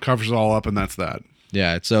then covers it all up, and that's that.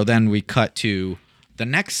 Yeah, so then we cut to the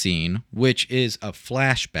next scene, which is a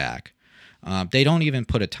flashback. They don't even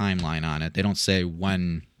put a timeline on it. They don't say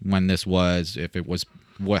when this was, if it was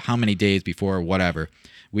how many days before or whatever.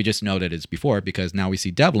 We just know that it's before because now we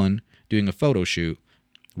see Devlin doing a photo shoot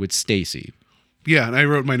with Stacy. Yeah, and I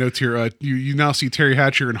wrote in my notes here, you now see Terry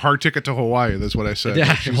Hatcher in Hard Ticket to Hawaii. That's what I said. Yeah,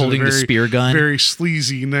 Like, she's holding a the spear gun. Very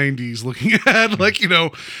sleazy 90s looking at. Like,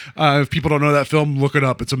 if people don't know that film, look it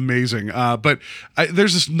up. It's amazing. But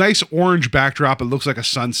there's this nice orange backdrop. It looks like a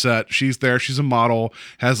sunset. She's there. She's a model,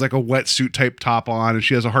 has like a wetsuit type top on, and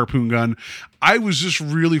she has a harpoon gun. I was just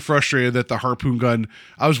really frustrated that the harpoon gun,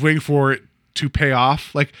 I was waiting for it to pay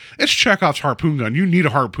off. Like, it's Chekhov's harpoon gun. You need a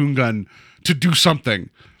harpoon gun to do something.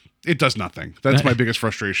 It does nothing. That's my biggest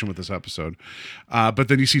frustration with this episode. But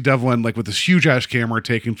then you see Devlin like with this huge ass camera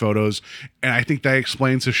taking photos, and I think that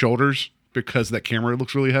explains his shoulders because that camera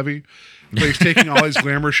looks really heavy. But he's taking all these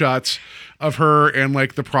glamour shots of her and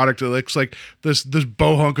like the product. It looks like this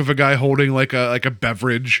bohunk of a guy holding like a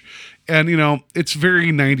beverage, and it's very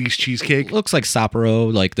 90s cheesecake. Looks like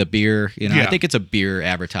Sapporo, like the beer. Yeah. I think it's a beer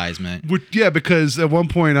advertisement. Yeah, because at one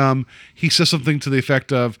point, he says something to the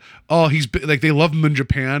effect of, "Oh, like they love him in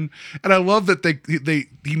Japan," and I love that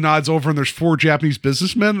he nods over and there's 4 Japanese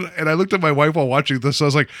businessmen, and I looked at my wife while watching this. I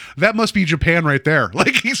was like, "That must be Japan right there."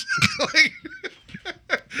 Like he's like,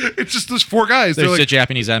 it's just those 4 guys. There's They're the like,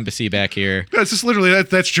 Japanese embassy back here. that's just literally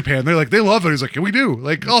that's Japan. They're like, they love it. He's like, "Yeah, we do."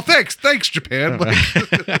 Like, "Oh, thanks, Japan."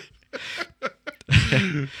 Like,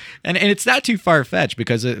 And it's not too far fetched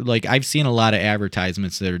because I've seen a lot of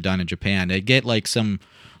advertisements that are done in Japan. They get like some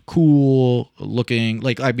cool looking,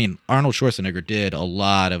 Arnold Schwarzenegger did a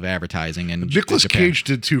lot of advertising in Nicolas Japan. Cage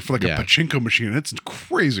did too for like Yeah. a pachinko machine. It's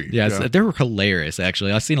crazy. Yes, Yeah. they were hilarious.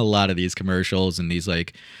 Actually, I've seen a lot of these commercials and these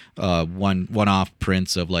like one-off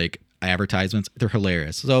prints of like advertisements. They're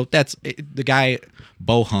hilarious. So that's the guy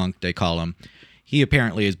Bohunk, they call him. He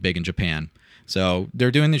apparently is big in Japan. So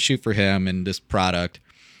they're doing the shoot for him and this product,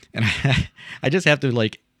 and I just have to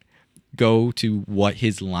like go to what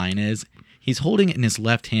his line is. He's holding it in his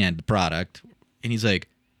left hand, the product, and he's like,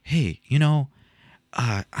 "Hey,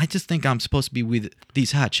 I just think I'm supposed to be with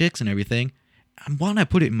these hot chicks and everything, why don't I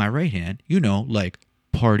put it in my right hand? Like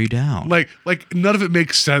party down. Like none of it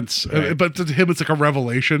makes sense. Right. But to him, it's like a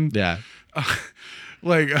revelation. Yeah.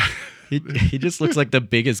 Like, He just looks like the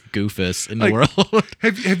biggest goofus in the Like, world.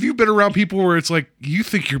 have you been around people where it's like you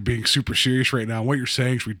think you're being super serious right now? And what you're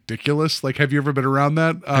saying is ridiculous. Like, have you ever been around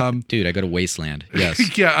that? Dude, I go to Wasteland.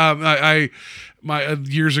 Yes. Yeah. My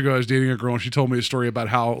years ago, I was dating a girl, and she told me a story about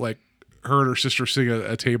how like her and her sister sitting at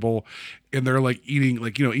a table, and they're like eating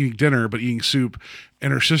dinner, but eating soup.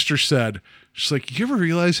 And her sister said, she's like, you ever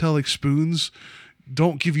realize how like spoons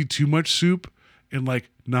don't give you too much soup and like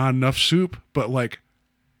not enough soup, but like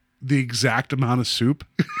the exact amount of soup?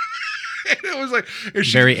 And it was like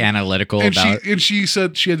Very analytical about and she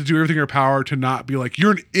said she had to do everything in her power to not be like,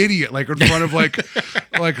 you're an idiot, like in front of like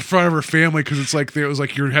like in front of her family, because it's like it was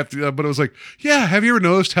like you have to, but it was like, yeah, have you ever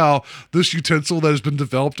noticed how this utensil that has been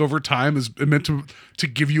developed over time is meant to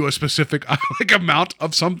give you a specific like amount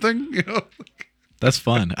of something, you know? That's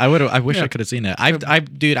fun. I wish I could have seen that.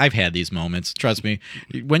 I've had these moments. Trust me.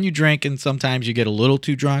 When you drink and sometimes you get a little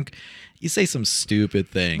too drunk, you say some stupid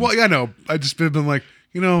thing. Well, yeah, no, I just been like,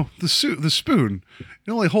 the spoon,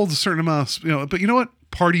 it only holds a certain amount, but you know what?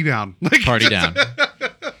 Party down. Like, Party down.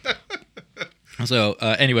 So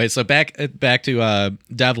anyway, so back to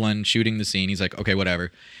Devlin shooting the scene. He's like, okay,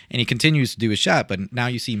 whatever. And he continues to do his shot, but now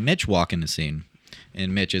you see Mitch walk in the scene.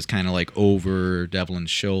 And Mitch is kind of like over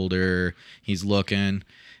Devlin's shoulder. He's looking.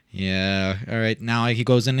 Yeah, all right. Now he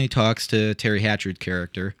goes in and he talks to Terry Hatcher's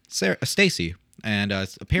character, Stacy. And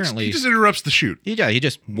apparently... He just interrupts the shoot. He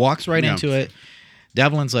just walks right into it.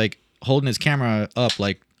 Devlin's like holding his camera up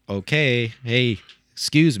like, okay, hey,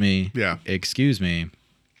 excuse me. Yeah. Excuse me.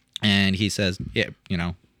 And he says, yeah,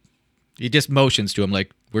 he just motions to him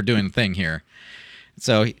like, we're doing the thing here.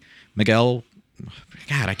 So Miguel...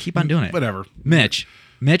 God, I keep on doing it. Whatever. Mitch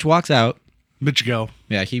walks out. Mitch go.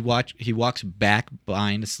 Yeah, he walks back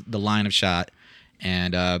behind the line of shot,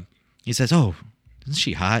 and he says, "Oh, isn't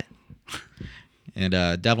she hot?" And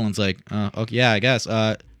Devlin's like, "Okay, yeah, I guess."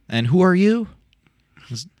 And who are you?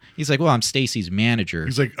 He's like, "Well, I'm Stacy's manager."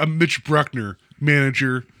 He's like, I'm Mitch Bruckner,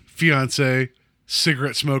 manager, fiance,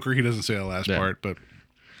 cigarette smoker. He doesn't say the last part, but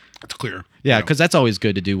it's clear. Yeah, because that's always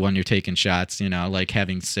good to do when you're taking shots, like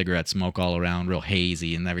having cigarette smoke all around, real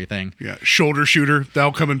hazy and everything. Yeah, shoulder shooter.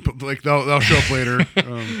 That'll come in, like, they'll show up later.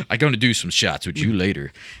 I'm going to do some shots with you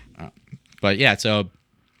later. But yeah, so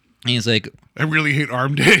he's like... I really hate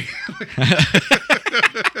Arm Day.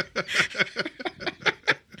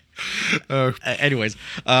 Anyways,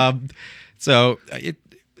 so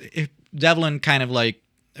Devlin kind of like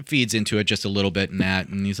feeds into it just a little bit in that,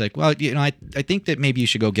 and he's like, well, I think that maybe you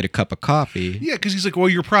should go get a cup of coffee. Yeah, because he's like, well,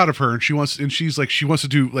 you're proud of her, and she's like, she wants to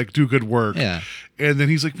do good work. Yeah. And then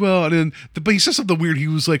he's like, well, but he says something weird. He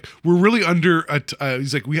was like, we're really under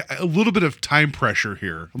he's like, we a little bit of time pressure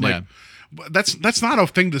here. I'm like, that's not a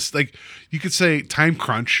thing to like. You could say time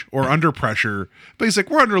crunch or under pressure, but he's like,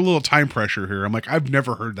 we're under a little time pressure here. I'm like, I've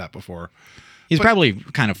never heard that before. He's probably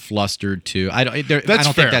kind of flustered too. I don't fair.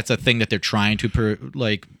 think that's a thing that they're trying to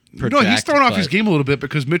project. No, he's throwing off his game a little bit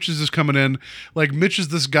because Mitch is just coming in. Like, Mitch is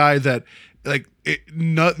this guy that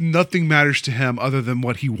nothing matters to him other than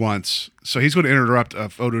what he wants. So he's going to interrupt a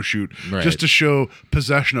photo shoot just to show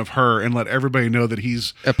possession of her and let everybody know that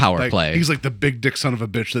he's a power play. He's like the big dick son of a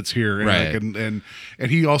bitch that's here, and right? And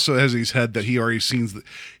he also has in his head that he already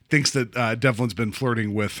thinks that Devlin's been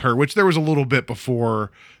flirting with her, which there was a little bit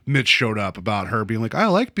before Mitch showed up about her being like, I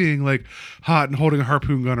like being like hot and holding a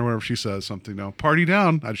harpoon gun or whatever she says, something. No, party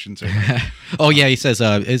down. I shouldn't say that. Oh yeah, he says,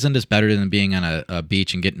 isn't this better than being on a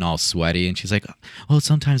beach and getting all sweaty? And she's like, well,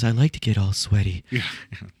 sometimes I like to get all sweaty. Yeah.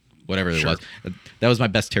 Whatever it was. That was my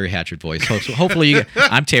best Terry Hatcher voice. So hopefully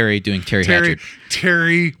I'm Terry doing Terry Hatcher.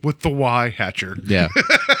 Terry with the Y Hatcher. Yeah.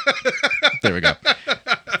 There we go.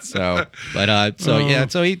 So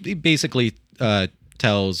he basically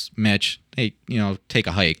tells Mitch, hey, take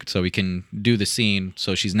a hike so we can do the scene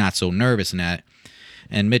so she's not so nervous in that.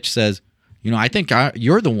 And Mitch says, I think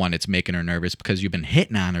you're the one that's making her nervous because you've been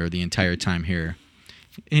hitting on her the entire time here.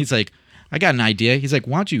 And he's like, I got an idea. He's like,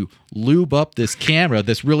 why don't you lube up this camera,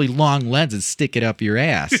 this really long lens, and stick it up your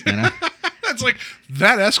ass? That's like,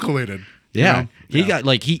 that escalated. Yeah.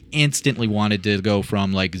 He instantly wanted to go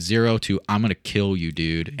from like 0 to I'm going to kill you,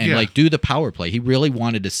 dude. And like do the power play. He really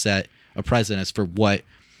wanted to set a precedence for what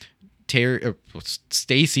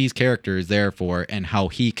Stacy's character is there for and how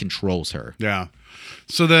he controls her. Yeah.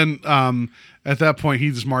 So then at that point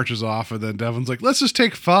he just marches off, and then Devlin's like, let's just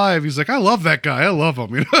take 5. He's like, I love that guy. I love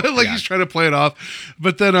him. He's trying to play it off.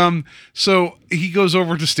 But then so he goes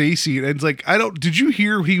over to Stacy and it's like, did you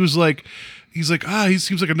hear he was like, he's like, he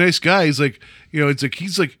seems like a nice guy. He's like,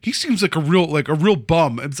 he seems like a real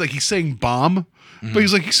bum. And it's like he's saying bomb, but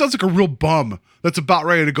he's like, he sounds like a real bum that's about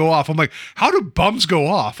ready to go off. I'm like, how do bums go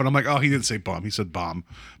off? And I'm like, oh, he didn't say bum, he said bomb.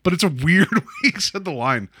 But it's a weird way he said the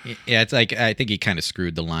line. Yeah, it's like I think he kind of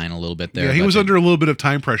screwed the line a little bit there. Yeah, he but was under a little bit of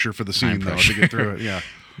time pressure for the scene though pressure. to get through it. Yeah.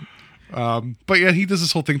 But yeah, he does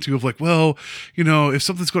this whole thing too of like, well, if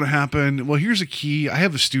something's going to happen, well, here's a key. I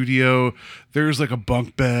have a studio. There's like a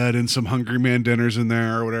bunk bed and some Hungry Man dinners in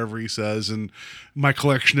there or whatever he says. And my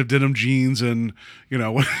collection of denim jeans and,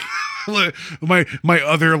 my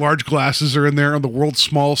other large glasses are in there on the world's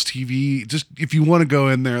smallest TV. Just if you want to go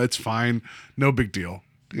in there, it's fine. No big deal.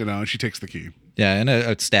 And she takes the key. Yeah, and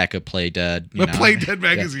a stack of Play Dead. Play Dead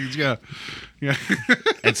magazines. Yeah.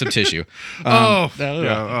 And some tissue.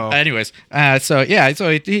 Anyways, so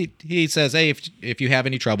he says, hey, if you have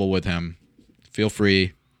any trouble with him, feel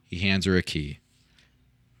free. He hands her a key.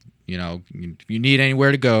 If you need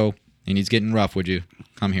anywhere to go and he's getting rough, would you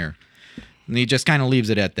come here? And he just kind of leaves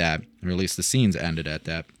it at that, or at least the scene's ended at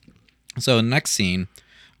that. So the next scene,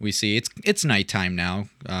 we see it's nighttime now.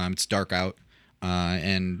 It's dark out,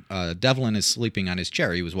 and Devlin is sleeping on his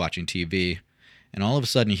chair. He was watching TV. And all of a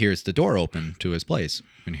sudden, he hears the door open to his place.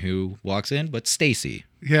 And who walks in but Stacy?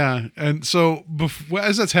 Yeah. And so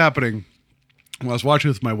as that's happening, when I was watching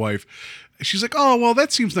with my wife, she's like, oh, well,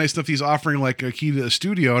 that seems nice enough. He's offering like a key to the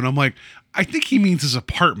studio. And I'm like, I think he means his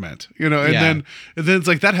apartment, and then it's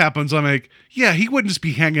like that happens. I'm like, yeah, he wouldn't just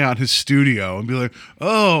be hanging out in his studio and be like,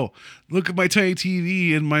 oh, look at my tiny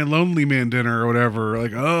TV and my Lonely Man dinner or whatever.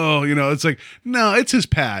 Like, oh, it's like, no, it's his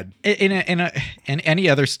pad. In any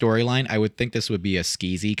other storyline, I would think this would be a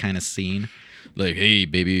skeezy kind of scene. Like, hey,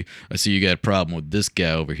 baby, I see you got a problem with this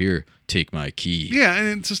guy over here. Take my key. Yeah,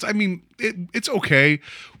 and it's just, it's okay.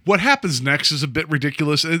 What happens next is a bit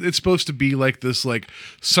ridiculous. It's supposed to be like this, like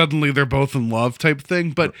suddenly they're both in love type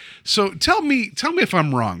thing. But so tell me if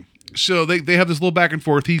I'm wrong. So they have this little back and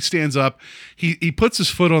forth. He stands up. He puts his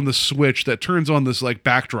foot on the switch that turns on this like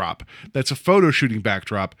backdrop. That's a photo shooting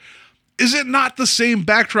backdrop. Is it not the same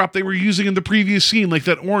backdrop they were using in the previous scene, like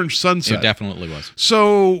that orange sunset? It definitely was.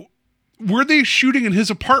 So were they shooting in his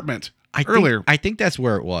apartment? Earlier. I think that's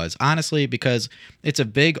where it was, honestly, because it's a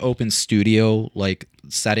big open studio like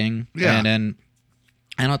setting. Yeah. And then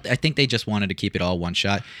I think they just wanted to keep it all one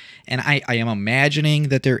shot. And I am imagining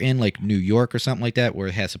that they're in like New York or something like that, where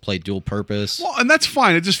it has to play dual purpose. Well, and that's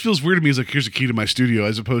fine. It just feels weird to me. It's like, here's a key to my studio,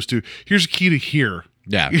 as opposed to here's a key to here.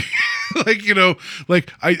 Yeah.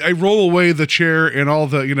 like I roll away the chair and all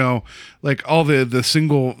the, like all the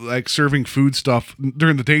single like serving food stuff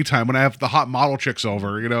during the daytime when I have the hot model chicks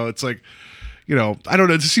over, it's like, I don't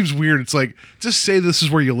know. It just seems weird. It's like, just say this is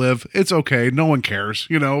where you live. It's okay. No one cares,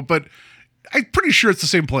 but I'm pretty sure it's the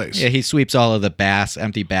same place. Yeah, he sweeps all of the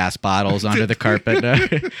empty Bass bottles onto the carpet.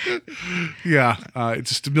 Yeah, it's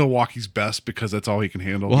just Milwaukee's best because that's all he can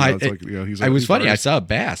handle. Well, he's. It was funny. I saw a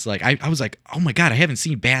Bass. Like I was like, oh my god, I haven't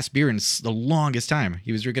seen Bass beer in the longest time.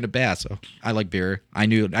 He was drinking a Bass. So I like beer. I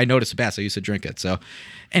noticed a Bass. I used to drink it. So,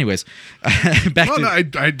 anyways, I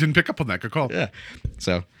didn't pick up on that. Good call. Yeah.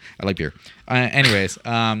 So I like beer. Anyways,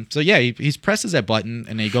 so yeah, he presses that button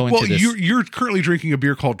and they go into this. You're currently drinking a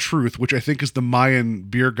beer called Truth, which I think is the Mayan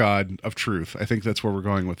beer god of truth. I think that's where we're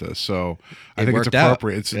going with this. So I think it's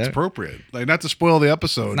appropriate. It's appropriate. Like, not to spoil the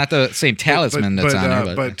episode. It's not the same talisman that's on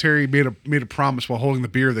there. But Terry made a promise while holding the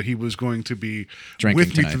beer that he was going to be drinking with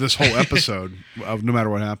me tonight through this whole episode of no matter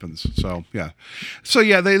what happens. So yeah.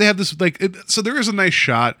 They have this so there is a nice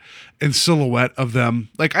shot in silhouette of them.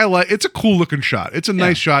 Like it's a cool looking shot. It's a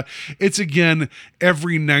nice shot. It's again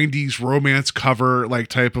every 90s romance cover like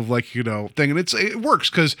type of like thing, and it works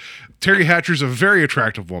because Terry Hatcher's a very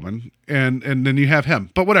attractive woman, and then you have him.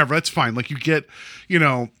 But whatever, that's fine. Like you get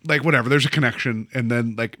like whatever. There's a connection, and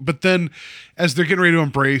then but then as they're getting ready to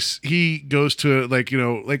embrace, he goes to I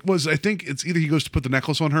think it's either he goes to put the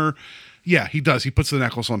necklace on her. Yeah, he does. He puts the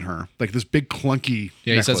necklace on her, like this big clunky.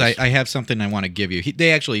 Yeah, he necklace. says, "I have something I want to give you."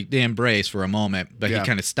 They embrace for a moment, but he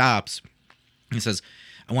kind of stops. He says,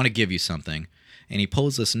 "I want to give you something," and he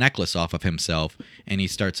pulls this necklace off of himself and he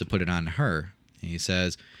starts to put it on her. And he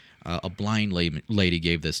says, "A blind lady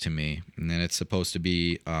gave this to me, and then it's supposed to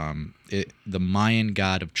be the Mayan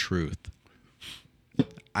god of truth."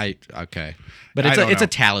 But it's a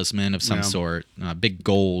talisman of some sort, a big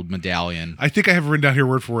gold medallion. I think I have it written down here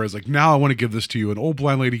word for word. It's like, now I want to give this to you. An old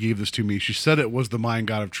blind lady gave this to me. She said it was the Mayan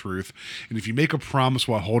god of truth. And if you make a promise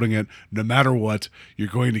while holding it, no matter what, you're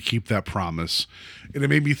going to keep that promise. And it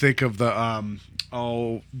made me think of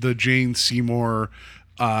the Jane Seymour,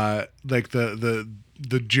 like the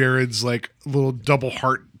Jared's like little double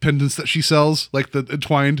heart pendants that she sells, like the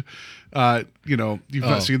entwined. You've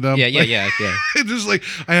not seen them. Yeah. It's just like,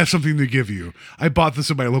 I have something to give you. I bought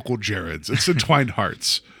this at my local Jared's. It's entwined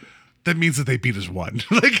hearts. That means that they beat as one.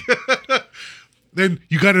 Like, then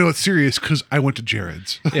you got to know it's serious because I went to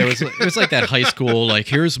Jared's. Yeah, it was like that high school, like,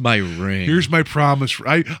 here's my ring. Here's my promise.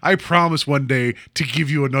 I promise one day to give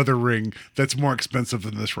you another ring that's more expensive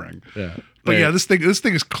than this ring. Yeah. But yeah, this thing is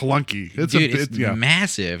clunky. It's Dude, it's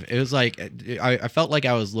massive. It was like I felt like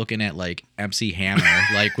I was looking at like MC Hammer,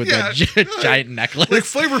 like with that giant necklace. Like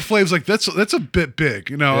Flavor Flav's like that's a bit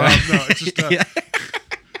big, no, it's just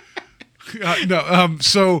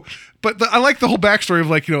But I like the whole backstory of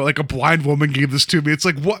like a blind woman gave this to me. It's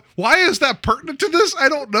like, what? Why is that pertinent to this? I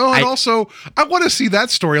don't know. And also, I want to see that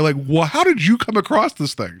story. Like, how did you come across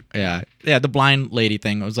this thing? Yeah. The blind lady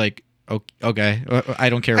thing was like, okay, I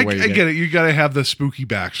don't care where you get it. You got to have the spooky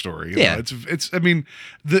backstory. You know? It's. I mean,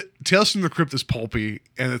 the Tales from the Crypt is pulpy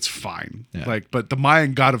and it's fine. Yeah. But the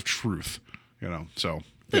Mayan God of Truth, so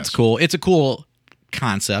it's cool. It's a cool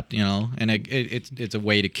concept, and it's a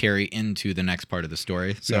way to carry into the next part of the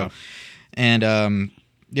story. So, and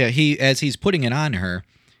he as he's putting it on her,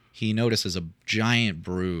 he notices a giant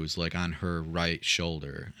bruise like on her right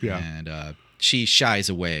shoulder. Yeah, and she shies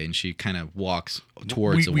away and she kind of walks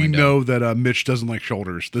towards the window. We know that Mitch doesn't like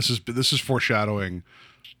shoulders. This is foreshadowing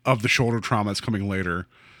of the shoulder trauma that's coming later.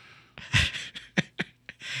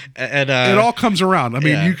 And it all comes around. I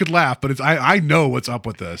mean, you could laugh, but I know what's up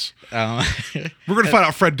with this. We're going to find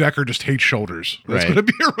out Fred Decker just hates shoulders. That's going to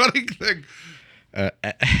be a running thing.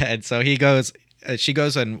 And so she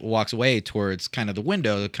goes and walks away towards kind of the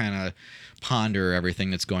window to kind of ponder everything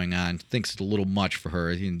that's going on. Thinks it's a little much for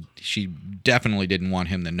her. She definitely didn't want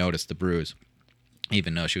him to notice the bruise,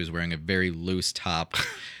 even though she was wearing a very loose top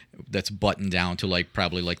that's buttoned down to like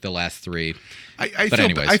probably like the last three.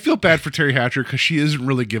 I feel bad for Terry Hatcher because she isn't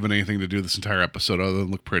really given anything to do this entire episode other than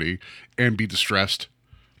look pretty and be distressed,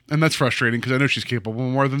 and that's frustrating because I know she's capable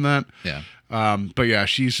of more than that. Yeah. But yeah,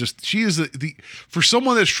 she is the for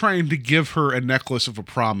someone that's trying to give her a necklace of a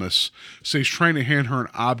promise, so he's trying to hand her an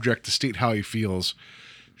object to state how he feels.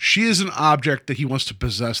 She is an object that he wants to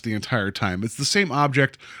possess the entire time. It's the same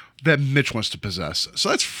object that Mitch wants to possess. So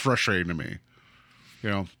that's frustrating to me.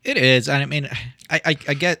 It is. I mean, I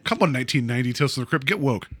get. Come on, 1990 Tales from the Crypt, get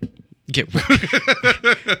woke.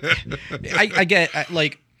 I get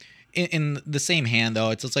like in the same hand though.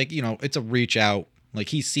 It's like it's a reach out. Like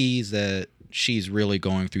he sees that she's really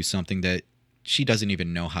going through something that she doesn't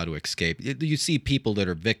even know how to escape. You see people that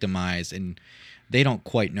are victimized and they don't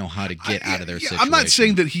quite know how to get out of their situation. I'm not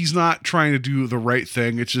saying that he's not trying to do the right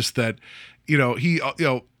thing. It's just that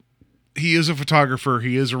he is a photographer.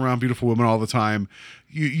 He is around beautiful women all the time.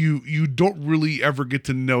 You don't really ever get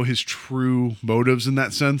to know his true motives in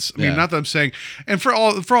that sense. I mean, not that I'm saying, and for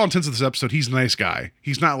all intents of this episode, he's a nice guy.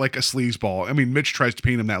 He's not like a sleazeball. I mean, Mitch tries to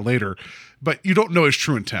paint him that later, but you don't know his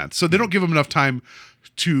true intent. So they don't give him enough time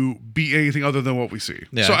to be anything other than what we see.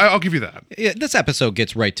 Yeah. So I'll give you that. Yeah, this episode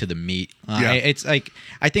gets right to the meat. It's like,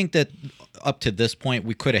 I think that up to this point,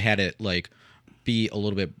 we could have had it like be a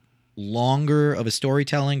little bit longer of a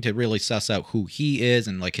storytelling to really suss out who he is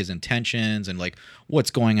and like his intentions and like what's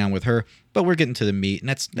going on with her, but we're getting to the meat and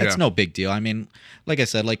that's no big deal. I mean, like I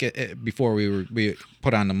said, like before we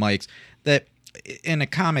put on the mics, that in a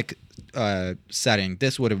comic setting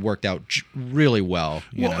this would have worked out really well,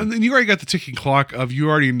 and then you already got the ticking clock of you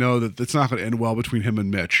already know that it's not going to end well between him and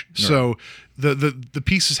Mitch. No. So the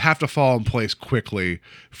pieces have to fall in place quickly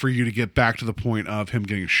for you to get back to the point of him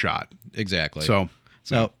getting shot. Exactly. So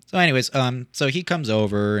anyways, so he comes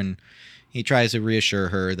over and he tries to reassure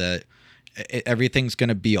her that everything's going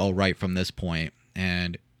to be all right from this point.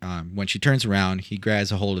 And when she turns around, he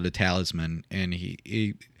grabs a hold of the talisman and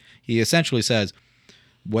he essentially says,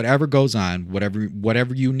 whatever goes on,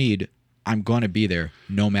 whatever you need, I'm going to be there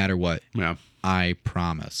no matter what. Yeah. I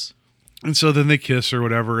promise. And so then they kiss or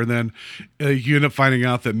whatever, and then you end up finding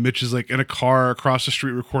out that Mitch is like in a car across the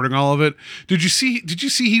street recording all of it. Did you see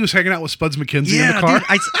he was hanging out with Spuds McKenzie in the car? Dude,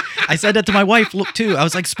 I said that to my wife too. I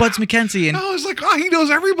was like, Spuds McKenzie, and I was like, he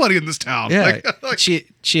knows everybody in this town. Yeah,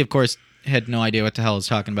 she of course had no idea what the hell I was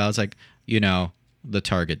talking about. I was like, the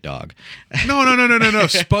Target dog. No,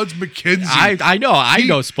 Spuds McKenzie. I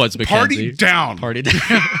know Spuds McKenzie. Party down.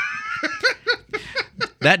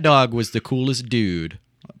 That dog was the coolest dude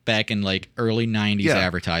back in like early 90s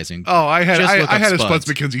advertising. Oh, I had a Spuds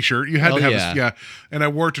McKenzie shirt. You had to have and I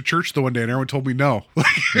wore it to church the one day and everyone told me no.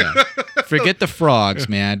 Forget the frogs,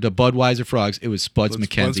 man. The Budweiser frogs. It was Spuds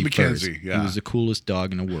McKenzie. McKenzie, first. yeah. He was the coolest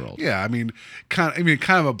dog in the world. Yeah, I mean, kind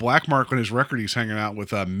of a black mark on his record. He's hanging out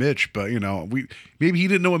with Mitch, but maybe he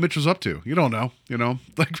didn't know what Mitch was up to. You don't know,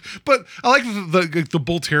 like. But I like the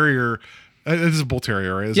bull terrier. This is a bull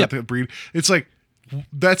terrier, right? Is Yep. that the breed? It's like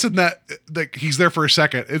that's in that. Like he's there for a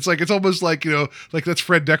second. It's like it's almost like like that's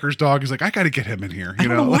Fred Decker's dog. He's like, I got to get him in here. I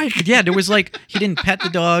don't know why. Yeah, there was like he didn't pet the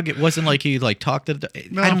dog. It wasn't like he like talked to the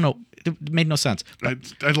dog. No. I don't know. It made no sense.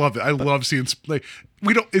 I love it. I love seeing like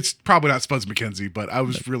we don't. It's probably not Spuds McKenzie, but I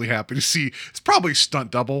was really happy to see. It's probably stunt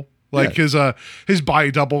double, like his body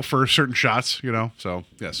double for certain shots. So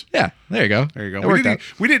yes. Yeah, there you go. There you go. It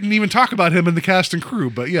We didn't even talk about him in the cast and crew,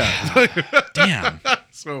 but yeah. Damn.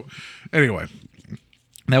 So anyway,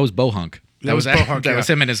 That was Bohunk. That was Bohunk, That yeah. was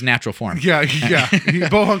him in his natural form. yeah.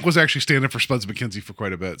 Bohunk was actually standing for Spuds McKenzie for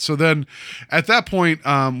quite a bit. So then, at that point,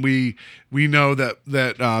 we know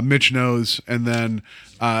that Mitch knows, and then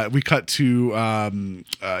we cut to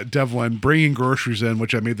Devlin bringing groceries in,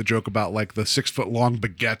 which I made the joke about, like the 6-foot-long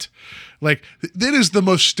baguette. Like that is the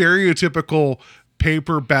most stereotypical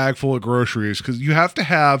paper bag full of groceries because you have to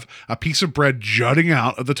have a piece of bread jutting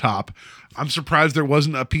out of the top. I'm surprised there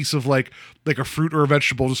wasn't a piece of like a fruit or a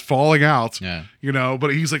vegetable just falling out. Yeah.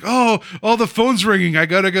 But he's like, oh, the phone's ringing. I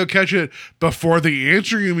gotta go catch it before the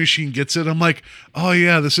answering machine gets it. I'm like, oh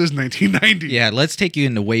yeah, this is 1990. Yeah, let's take you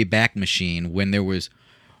in the Wayback Machine when there was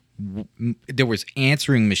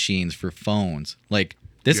answering machines for phones. Like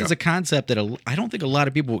this is a concept that I don't think a lot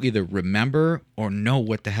of people will either remember or know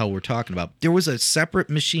what the hell we're talking about. There was a separate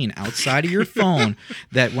machine outside of your phone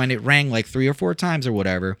that when it rang like 3 or 4 times or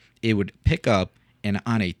whatever, it would pick up and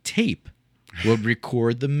on a tape would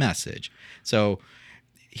record the message. So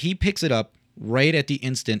he picks it up right at the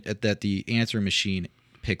instant that the answering machine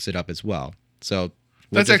picks it up as well. So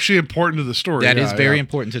That's actually important to the story. That is very yeah.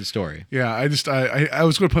 important to the story. Yeah, I was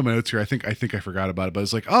going to put my notes here. I think I forgot about it, but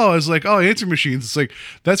it's like, answering machines. It's like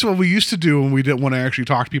that's what we used to do when we didn't want to actually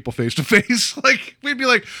talk to people face to face. Like we'd be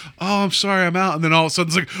like, oh, I'm sorry, I'm out, and then all of a sudden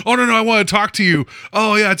it's like, oh no, I want to talk to you.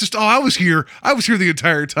 Oh yeah, I was here the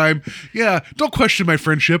entire time. Yeah, don't question my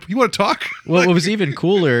friendship. You want to talk? Well, what was even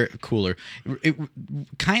cooler, it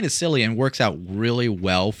kind of silly and works out really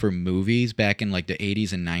well for movies back in like the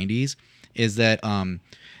 80s and 90s. Is that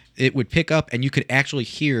it would pick up and you could actually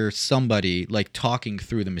hear somebody like talking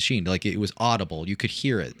through the machine. Like it was audible. You could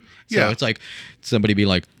hear it. So it's like somebody be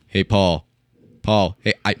like, hey, Paul,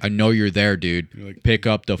 hey, I know you're there, dude. Like, pick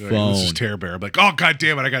up the phone. Like, this is Tear Bear. I'm like, oh, God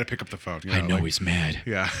damn it, I got to pick up the phone. I know he's mad.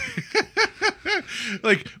 Yeah.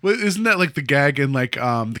 Like, isn't that like the gag in like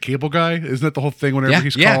the Cable Guy? Isn't that the whole thing whenever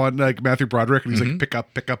he's calling like Matthew Broderick and he's like, pick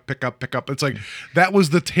up. It's like, that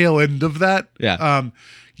was the tail end of that. Yeah.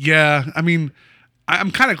 Yeah, I mean, I'm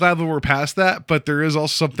kind of glad that we're past that, but there is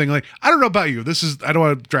also something like, I don't know about you. I don't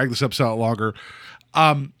want to drag this episode out longer.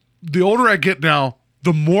 The older I get now,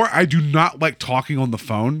 the more I do not like talking on the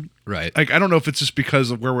phone. Right. Like, I don't know if it's just because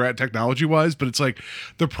of where we're at technology wise, but it's like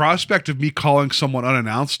the prospect of me calling someone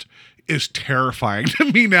unannounced is terrifying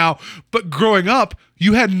to me now. But growing up,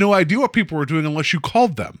 you had no idea what people were doing unless you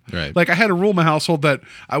called them. Right. Like I had a rule in my household that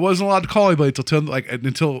I wasn't allowed to call anybody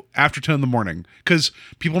until after 10 in the morning because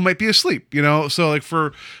people might be asleep, So like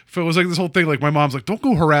if it was like this whole thing, like my mom's like, don't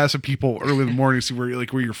go harassing people early in the morning to see where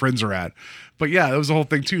your friends are at. But yeah, that was the whole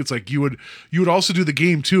thing too. It's like you would also do the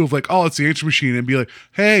game too of like, oh, it's the answer machine and be like,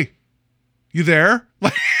 hey, you there?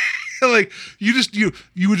 Like you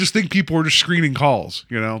would just think people were just screening calls,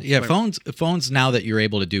 Yeah, like, phones now that you're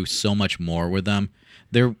able to do so much more with them,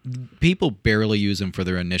 people barely use them for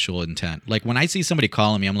their initial intent. Like when I see somebody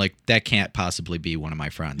calling me, I'm like, that can't possibly be one of my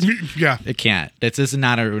friends. Yeah. It can't. This is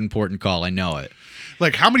not an important call. I know it.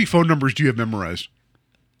 Like how many phone numbers do you have memorized?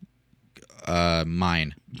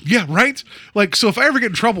 Mine. Yeah, right? Like, so if I ever get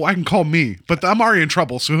in trouble, I can call me, but I'm already in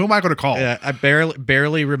trouble, so who am I going to call? Yeah, I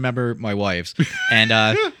barely remember my wife's. And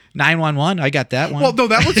 911, I got that one. Well, no,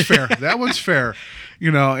 that one's fair. That one's fair.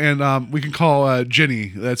 And we can call Ginny.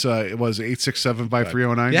 That's it was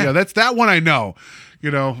 867-5309. Yeah. Yeah, that's that one I know.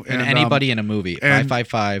 And anybody in a movie,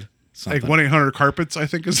 555 something. like 1-800-CARPETS, I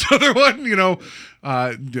think is the other one.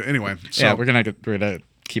 Anyway, so yeah, we're gonna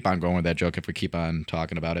keep on going with that joke if we keep on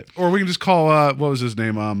talking about it. or we can just call what was his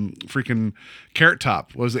name? Freaking Carrot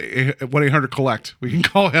Top. What was it 1-800-COLLECT? We can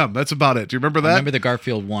call him. That's about it. Do you remember that? I remember the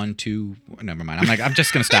Garfield 1, 2. Never mind. I'm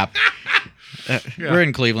just gonna stop. We're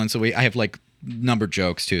in Cleveland, so I have like numbered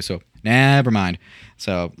jokes too. So never mind.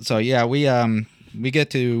 So yeah, we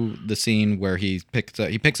get to the scene where he picks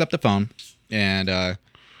up the phone and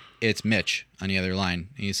it's Mitch on the other line.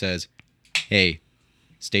 He says, "Hey,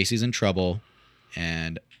 Stacy's in trouble,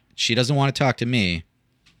 and she doesn't want to talk to me,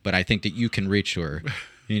 but I think that you can reach to her.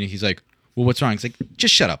 And he's like, well, what's wrong? He's like,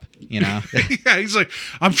 just shut up, Yeah, he's like,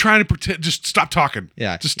 I'm trying to pretend. Just stop talking.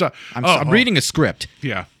 Yeah. just stop. I'm reading a script.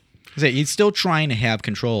 Yeah, He's still trying to have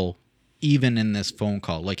control, even in this phone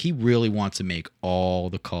call. Like, he really wants to make all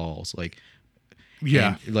the calls. Like,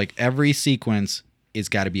 yeah. and, like, every sequence is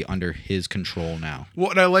got to be under his control now.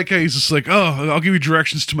 Well, and I like how he's just like, oh, I'll give you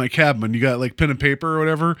directions to my cabin. You got like pen and paper or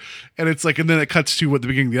whatever. And it's like, and then it cuts to what the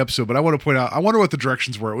beginning of the episode. But I want to point out, I wonder what the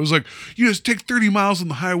directions were. It was like, you just take 30 miles on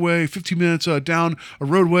the highway, 15 minutes down a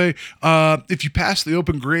roadway. If you pass the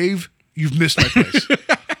open grave, you've missed my place.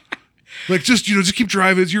 Like, just keep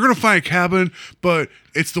driving. You're going to find a cabin, but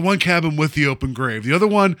it's the one cabin with the open grave. The other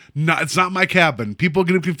one, it's not my cabin. People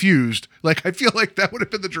get confused. Like, I feel like that would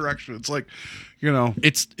have been the direction. It's like,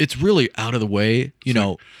 It's really out of the way,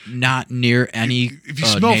 not near any if you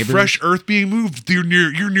smell neighbors. fresh earth being moved, you're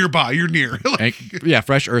nearby. You're near. Like, Yeah,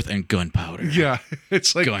 fresh earth and gunpowder. yeah,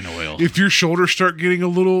 it's like Gun oil. if your shoulders start getting a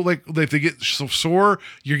little like if they get so sore,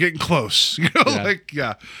 you're getting close.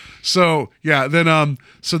 So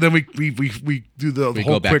then we do the We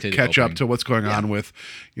whole go back quick to the catch up opening. to what's going on with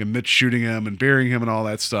Mitch shooting him and burying him and all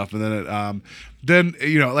that stuff, and then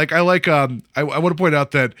I want to point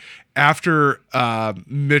out that after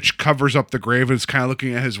Mitch covers up the grave and is kind of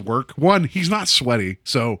looking at his work, one, he's not sweaty,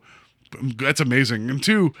 so that's amazing, and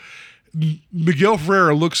two, Miguel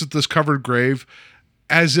Ferreira looks at this covered grave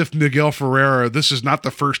as if Miguel Ferreira, this is not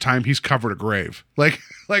the first time he's covered a grave. Like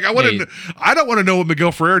I want to, I don't want to know what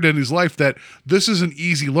Miguel Ferreira did in his life, that this is an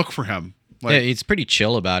easy look for him. Like, Yeah, he's pretty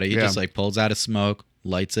chill about it. He Yeah. just like pulls out a smoke,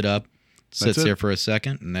 lights it up, sits it. there for a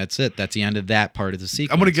second, and that's it. That's the end of that part of the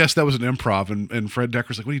sequence. I'm gonna guess that was an improv, and Fred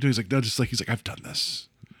Decker's like, "What are you doing?" He's like, "No, he's like, I've done this.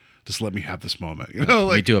 Just let me have this moment." we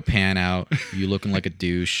Like, do a pan out, you looking like a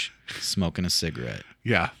douche, smoking a cigarette.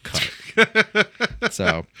 yeah,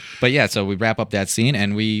 So we wrap up that scene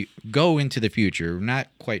and we go into the future. We're not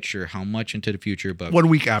quite sure how much into the future, but 1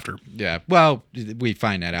 week after. yeah, well, we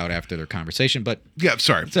find that out after their conversation, but Yeah,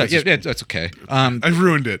 sorry, so, that's okay. I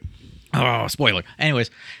ruined it. Oh, spoiler.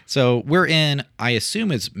 Anyways, so we're in, I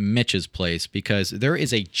assume it's Mitch's place, because there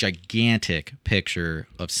is a gigantic picture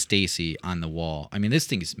of Stacy on the wall. I mean, this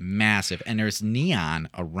thing is massive, and there's neon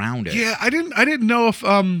around it. Yeah, I didn't know if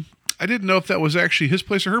that was actually his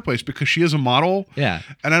place or her place, because she is a model. Yeah.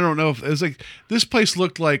 And I don't know if it was like, this place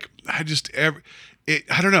looked like, I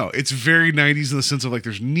don't know. It's very 90s in the sense of like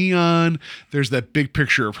there's neon, there's that big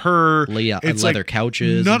picture of her. It's leather like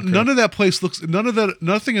couches. None of that place looks,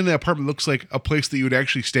 nothing in that apartment looks like a place that you would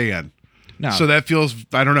actually stay in. No. So that feels,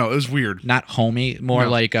 I don't know, it was weird. Not homey, more No.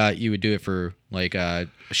 like you would do it for like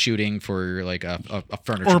shooting for like a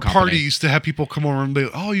furniture Or company. parties to have people come over and be,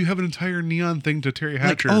 oh, you have an entire neon thing to Terry Like,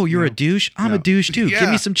 Hatcher. oh, you're you a know? douche? I'm Yeah. a douche too. Give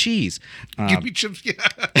Yeah. me some cheese. Give me chips. Yeah.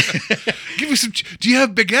 Give me some. Do you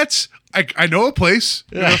have baguettes? I know a place.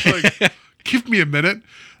 You know, like, give me a minute.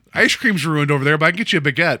 Ice cream's ruined over there, but I can get you a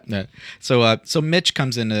baguette. Yeah. So Mitch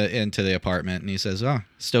comes into the apartment and he says, "Oh,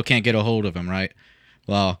 still can't get a hold of him, right?"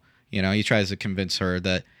 Well, he tries to convince her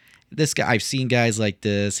that this guy, I've seen guys like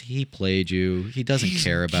this. He played you. He doesn't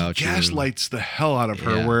care about he you. gaslights the hell out of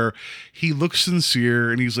her, Yeah. where he looks sincere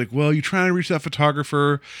and he's like, well, you trying to reach that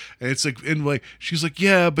photographer? And it's like, and like, she's like,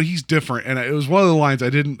 yeah, but he's different. And it was one of the lines I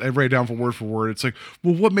write down for word. It's like,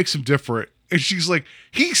 well, what makes him different? And she's like,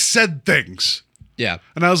 he said things. Yeah.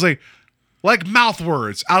 And I was like mouth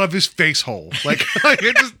words out of his face hole. Like,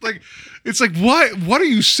 it's like, what are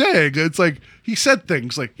you saying? It's like, he said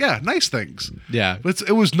things like, yeah, nice things. Yeah. But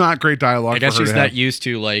it was not great dialogue. I guess for her she's to not have. used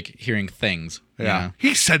to like hearing things. Yeah.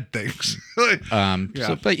 He said things. Yeah. Yeah.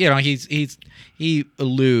 So, but he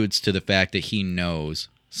alludes to the fact that he knows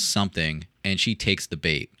something, and she takes the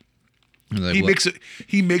bait. Like,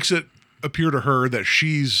 he makes it appear to her that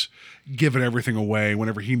she's given everything away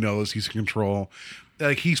whenever he knows he's in control.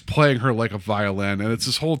 Like, he's playing her like a violin, and it's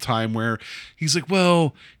this whole time where he's like,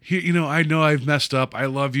 well, I know I've messed up. I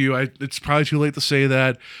love you. It's probably too late to say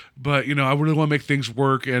that, but I really want to make things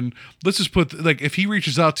work. And let's just put, like, if he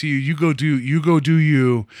reaches out to you, you go do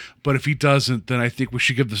you. But if he doesn't, then I think we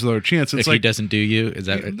should give this another chance. It's if like, he doesn't do you, is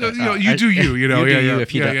that you do you. You do you if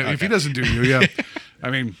he yeah, does- yeah. If he okay. doesn't do you, yeah. I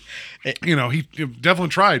mean, he definitely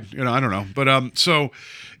tried. I don't know, but so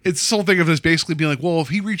it's this whole thing of this basically being like, well, if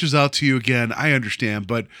he reaches out to you again, I understand,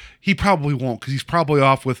 but he probably won't, because he's probably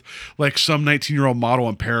off with like some 19-year-old model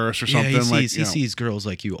in Paris or something. Yeah, he he sees girls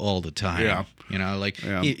like you all the time. Yeah.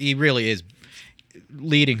 Yeah. He really is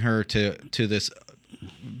leading her to this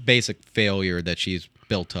basic failure that she's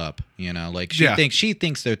built up. Like Yeah. she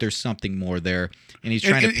thinks that there's something more there, and he's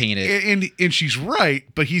trying to paint it. And she's right,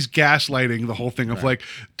 but he's gaslighting the whole thing of like,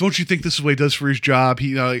 don't you think this is what he does for his job?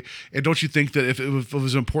 And don't you think that if it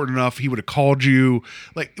was important enough, he would have called you?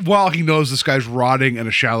 Like, while he knows this guy's rotting in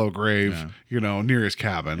a shallow grave, near his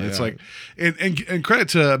cabin. It's like, and credit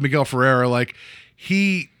to Miguel Ferreira, like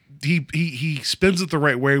he spins it the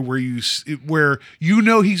right way where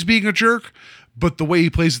he's being a jerk, but the way he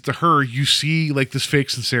plays it to her, you see like this fake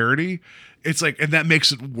sincerity. It's like, and that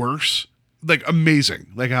makes it worse. Like amazing,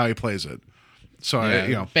 like how he plays it. So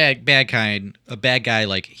bad guy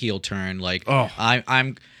like heel turn. Like,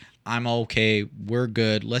 I'm okay. We're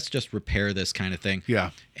good. Let's just repair this kind of thing.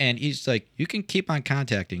 Yeah. And he's like, you can keep on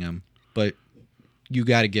contacting him, but you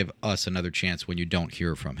got to give us another chance when you don't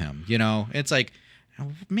hear from him. It's like,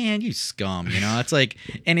 oh, man, you scum. It's like,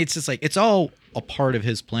 and it's just like, it's all a part of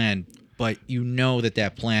his plan, but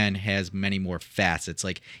that plan has many more facets.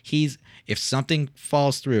 Like if something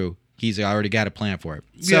falls through, he's already got a plan for it.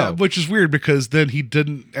 So, yeah, which is weird because then he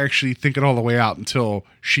didn't actually think it all the way out until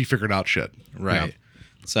she figured out shit. Right.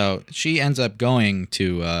 Yeah. So she ends up going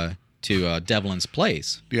to Devlin's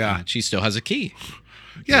place. Yeah. She still has a key.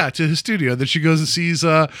 Yeah, to his studio. Then she goes and sees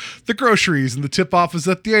the groceries, and the tip-off is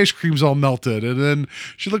that the ice cream's all melted. And then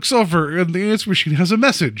she looks over, and the answer machine has a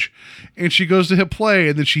message. And she goes to hit play,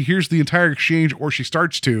 and then she hears the entire exchange, or she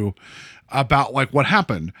starts to, about like what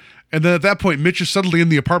happened. And then at that point, Mitch is suddenly in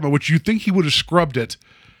the apartment, which you'd think he would have scrubbed it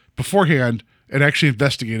beforehand and actually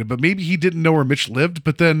investigated. But maybe he didn't know where Mitch lived.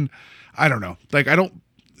 But then, I don't know. Like, I don't...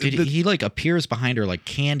 He like appears behind her like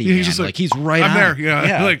Candyman. He's just like he's right I'm on. there.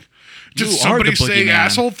 Yeah. Like, just somebody say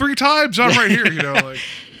asshole 3 times. I'm right here. Like.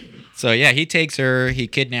 So yeah, he takes her, he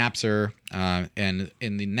kidnaps her, and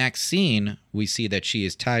in the next scene, we see that she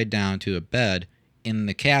is tied down to a bed in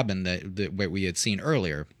the cabin that we had seen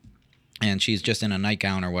earlier, and she's just in a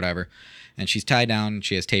nightgown or whatever, and she's tied down. And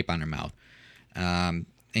she has tape on her mouth, and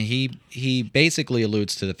he basically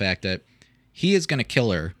alludes to the fact that he is going to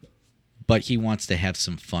kill her, but he wants to have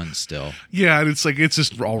some fun still. Yeah, and it's like, it's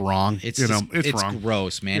just all wrong. It's wrong.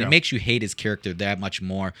 Gross, man. Yeah. It makes you hate his character that much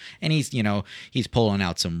more. And he's pulling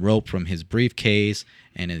out some rope from his briefcase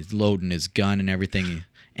and is loading his gun and everything.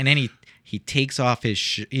 And then he takes off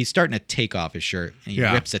he's starting to take off his shirt, and he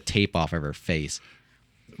rips the tape off of her face.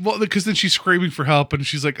 Well, because then she's screaming for help, and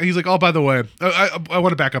he's like, oh, by the way, I want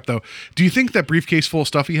to back up though. Do you think that briefcase full of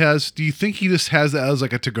stuff he has? Do you think he just has that as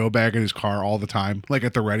like a to-go bag in his car all the time, like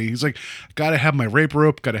at the ready? He's like, got to have my rape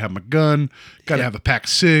rope, got to have my gun, got to have a pack of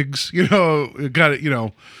cigs, you got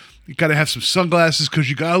to have some sunglasses because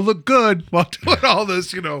you got to look good while doing all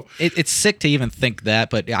this, It's sick to even think that,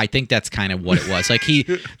 but I think that's kind of what it was. Like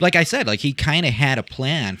like I said, like he kind of had a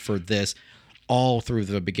plan for this all through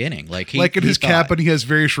the beginning. Like in his cabin, he has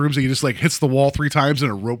various rooms and he just like hits the wall 3 times and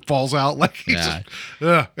a rope falls out. Like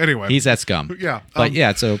anyway, he's that scum. Yeah, but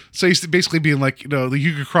so he's basically being like,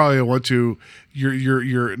 you could probably want to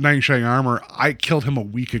your knight in shining armor. I killed him a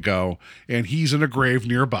week ago, and he's in a grave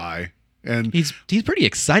nearby. And he's pretty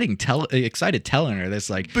excited telling her this,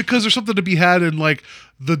 like, because there's something to be had in like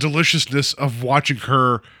the deliciousness of watching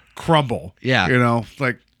her crumble. Yeah,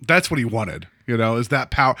 like that's what he wanted. Is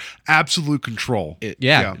that power, absolute control.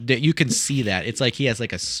 You can see that. It's like he has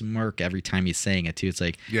like a smirk every time he's saying it too. It's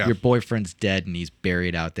like your boyfriend's dead and he's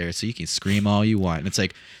buried out there, so you can scream all you want. And it's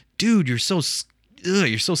like, dude, you're so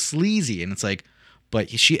sleazy. And it's like, but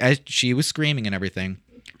she was screaming and everything.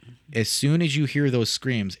 As soon as you hear those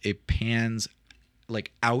screams, it pans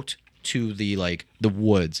like out to the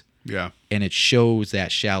woods. Yeah, and it shows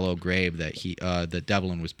that shallow grave that that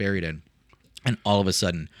Devlin was buried in, and all of a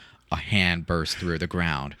sudden, a hand bursts through the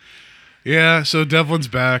ground. Yeah, so Devlin's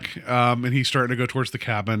back, and he's starting to go towards the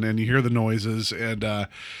cabin, and you hear the noises, and the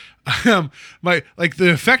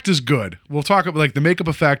effect is good. We'll talk about like the makeup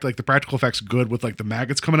effect, like the practical effect's good with like the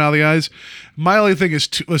maggots coming out of the eyes. My only thing was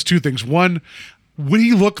 2 things. One, would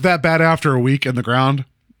he look that bad after a week in the ground?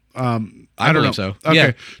 I don't know. So. Okay.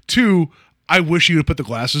 Yeah. 2, I wish you would put the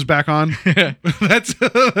glasses back on. That's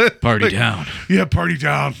party down. Yeah, party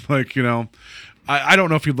down. Like, I don't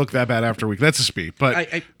know if he'd look that bad after a week. That's a speed,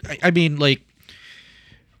 but I mean, like,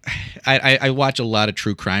 I watch a lot of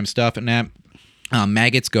true crime stuff, and that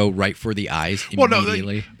maggots go right for the eyes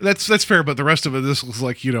immediately. Well, no, that's fair, but the rest of it, this looks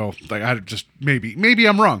like like I just maybe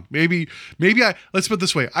I'm wrong. Maybe let's put it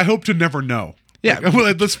this way. I hope to never know. Yeah, I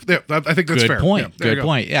think that's good fair. Point. Yeah, good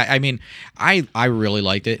point. Yeah, I mean, I really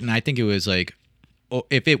liked it, and I think it was like,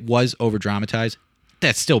 if it was over dramatized,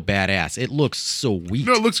 that's still badass. It looks so weak.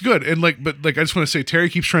 No, it looks good. And but I just want to say, Terry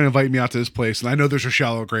keeps trying to invite me out to this place, and I know there's a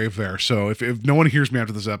shallow grave there. So if no one hears me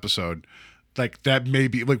after this episode, like that may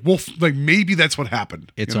be like like maybe that's what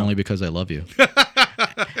happened. It's you know? only because I love you.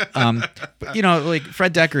 But, like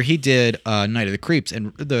Fred Decker, he did Night of the Creeps,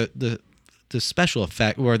 and the special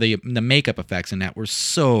effect or the makeup effects in that were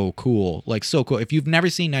so cool, like so cool. If you've never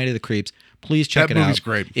seen Night of the Creeps, please check That it out. movie's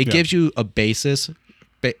great. It Yeah. gives you a basis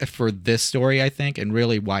for this story, I think, and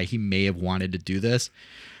really why he may have wanted to do this.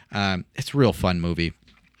 It's a real fun movie.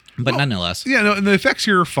 But nonetheless, Yeah, no, and the effects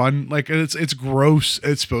here are fun. Like it's gross.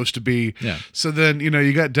 It's supposed to be. Yeah. So then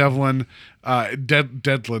you got Devlin,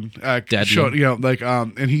 Deadlin,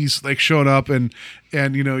 and he's like showing up, and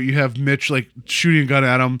you have Mitch like shooting a gun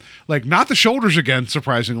at him, like not the shoulders again,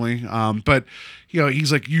 surprisingly. But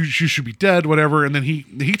he's like you should be dead, whatever. And then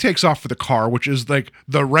he takes off for the car, which is like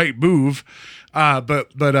the right move.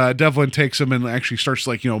 But Devlin takes him and actually starts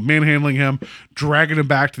like manhandling him, dragging him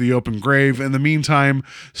back to the open grave. In the meantime,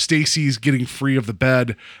 Stacy's getting free of the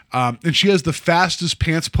bed, and she has the fastest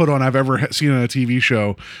pants put on I've ever seen on a TV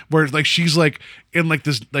show. Where like she's like in like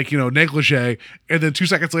this like negligee, and then 2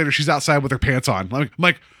 seconds later she's outside with her pants on. I'm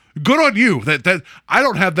like, good on you. That I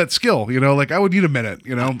don't have that skill. Like I would need a minute.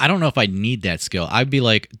 I don't know if I need that skill. I'd be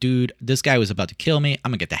like, dude, this guy was about to kill me.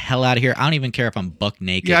 I'm gonna get the hell out of here. I don't even care if I'm buck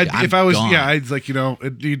naked. Yeah, I'm if I was, gone. yeah, I'd like, you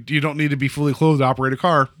don't need to be fully clothed to operate a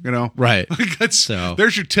car, Right.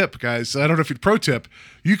 There's your tip, guys. I don't know if you'd pro tip.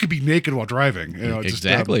 You could be naked while driving.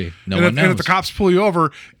 Exactly. No and one if knows. the cops pull you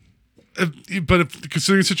over, but if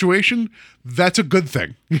considering the situation, that's a good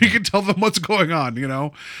thing. You can tell them what's going on,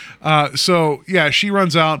 So yeah, she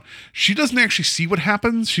runs out. She doesn't actually see what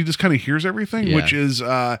happens. She just kind of hears everything, Yeah. which is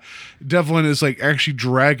Devlin is like actually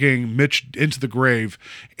dragging Mitch into the grave.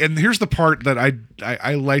 And here's the part that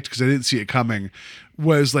I liked because I didn't see it coming.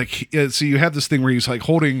 Was like, so you have this thing where he's like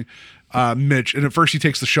holding Mitch, and at first he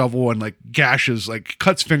takes the shovel and like gashes, like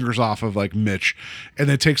cuts fingers off of like Mitch, and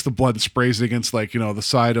then takes the blood and sprays it against like the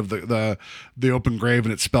side of the open grave,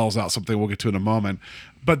 and it spells out something we'll get to in a moment.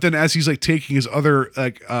 But then as he's like taking his other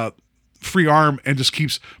like free arm and just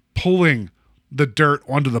keeps pulling the dirt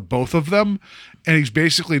onto the both of them, and he's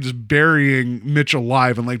basically just burying Mitch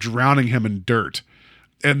alive and like drowning him in dirt,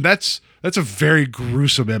 and that's a very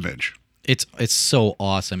gruesome image. It's so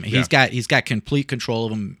awesome. He's got complete control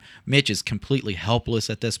of him. Mitch is completely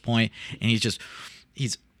helpless at this point, and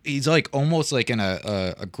he's like almost like in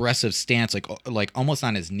a aggressive stance, like almost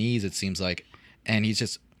on his knees, it seems like, and he's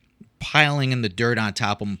just piling in the dirt on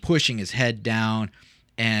top of him, pushing his head down,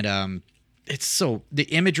 and the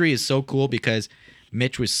imagery is so cool because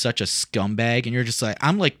Mitch was such a scumbag, and you're just like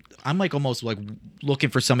I'm like almost like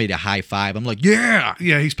looking for somebody to high five. I'm like, yeah,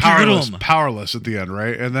 he's powerless at the end,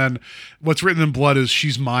 right? And then what's written in blood is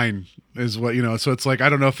 "she's mine" is what So it's like I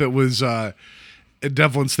don't know if it was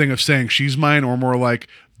Devlin's thing of saying "she's mine" or more like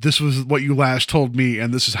this was what you last told me,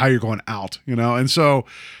 and this is how you're going out. And so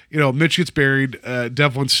Mitch gets buried.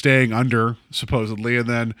 Devlin's staying under supposedly, and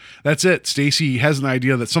then that's it. Stacy has an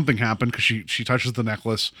idea that something happened because she touches the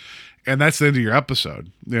necklace. And that's the end of your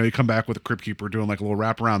episode. You come back with a Crypt Keeper doing like a little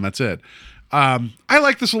wraparound. That's it. I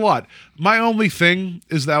like this a lot. My only thing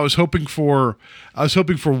is that I was hoping for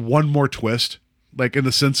one more twist, like in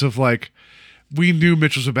the sense of like we knew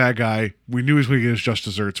Mitch was a bad guy. We knew he was going to get his just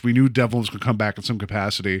desserts. We knew Devlin was going to come back in some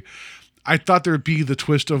capacity. I thought there would be the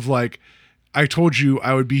twist of like, I told you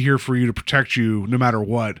I would be here for you to protect you no matter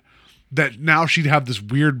what. That now she'd have this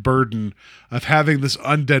weird burden of having this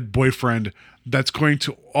undead boyfriend that's going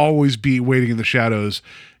to always be waiting in the shadows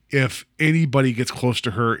if anybody gets close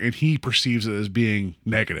to her and he perceives it as being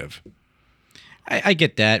negative. I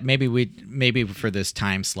get that. Maybe for this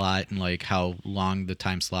time slot and like how long the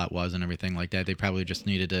time slot was and everything like that, they probably just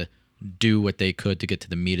needed to do what they could to get to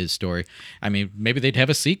the meat of the story. I mean, maybe they'd have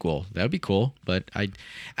a sequel. That would be cool. But I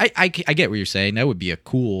get what you're saying. That would be a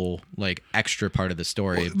cool like extra part of the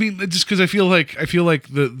story. Well, I mean, just because I feel like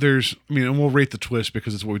there's. I mean, and we'll rate the twist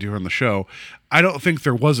because it's what we do on the show. I don't think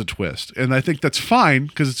there was a twist, and I think that's fine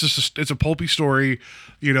because it's just it's a pulpy story.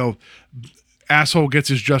 Asshole gets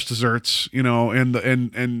his just desserts,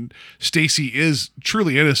 and Stacy is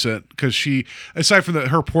truly innocent because she, aside from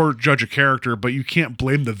her poor judge of character, but you can't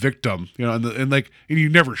blame the victim, and you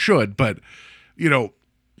never should, but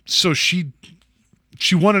so she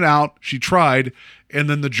wanted out, she tried, and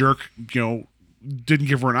then the jerk, didn't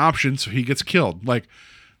give her an option, so he gets killed. Like,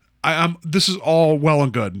 this is all well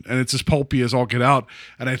and good, and it's as pulpy as all get out,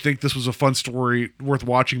 and I think this was a fun story worth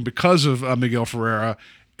watching because of Miguel Ferreira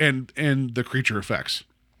and the creature effects.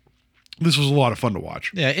 This was a lot of fun to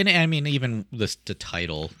watch. Yeah, and I mean, even the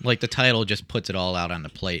title, like the title just puts it all out on the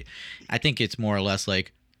plate. I think it's more or less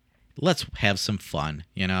like let's have some fun.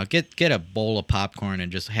 Get a bowl of popcorn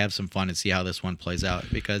and just have some fun and see how this one plays out.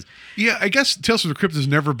 Because Yeah, I guess Tales from the Crypt has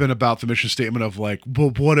never been about the mission statement of like,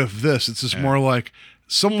 well, what if this? It's just more like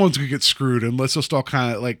someone's gonna get screwed, and let's just all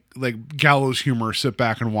kind of like gallows humor, sit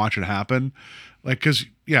back and watch it happen. Like, because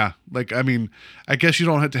I mean, I guess you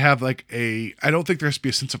don't have to have like I don't think there has to be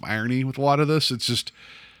a sense of irony with a lot of this. It's just,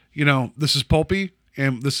 this is pulpy.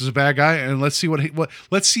 And this is a bad guy, and let's see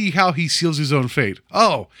let's see how he seals his own fate.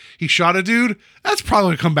 Oh, he shot a dude. That's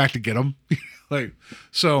probably gonna come back to get him.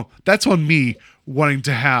 So that's on me wanting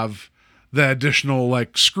to have the additional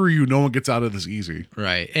like, screw you, no one gets out of this easy.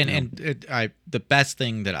 right, and the best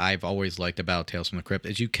thing that I've always liked about Tales from the Crypt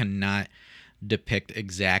is you cannot depict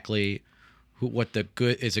exactly what the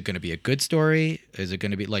good is. It going to be a good story? Is it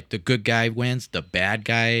going to be like the good guy wins, the bad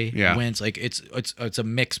guy wins? Like it's a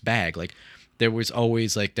mixed bag. Like, there was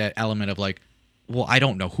always like that element of like, well, I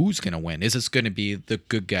don't know who's going to win. Is this going to be the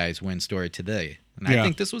good guys win story today? And I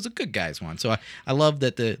think this was a good guys one. So I love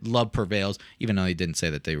that the love prevails, even though he didn't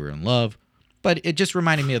say that they were in love. But it just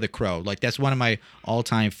reminded me of The Crow. Like, that's one of my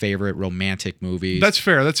all-time favorite romantic movies. That's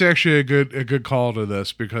fair. That's actually a good call to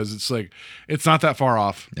this, because it's like, it's not that far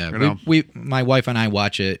off. Yeah, my wife and I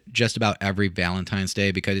watch it just about every Valentine's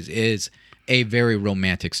Day because it is a very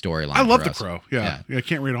romantic storyline. I love for The us. Crow. Yeah, I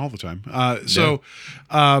can't read it all the time. That's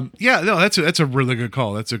a really good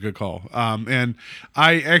call. That's a good call. And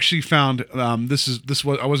I actually found this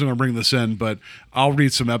was I wasn't going to bring this in, but I'll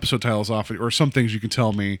read some episode titles off it, or some things you can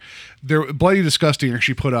tell me. There, Bloody Disgusting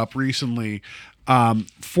actually put up recently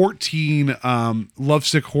 14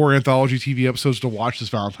 lovesick horror anthology TV episodes to watch this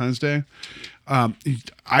Valentine's Day.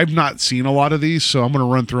 I've not seen a lot of these, so I'm going to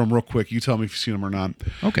run through them real quick. You tell me if you've seen them or not.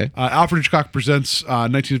 Okay. Alfred Hitchcock Presents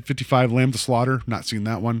 1955 Lamb to Slaughter. Not seen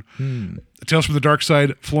that one. Tales from the Dark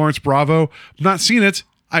Side, Florence Bravo. Not seen it.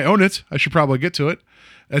 I own it. I should probably get to it.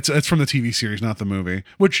 It's from the TV series, not the movie.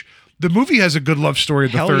 Which the movie has a good love story.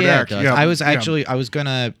 The third act. It does. I was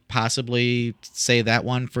gonna possibly say that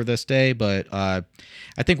one for this day, but I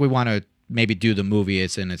think we want to maybe do the movie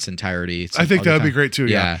in its entirety. I think that would be great too.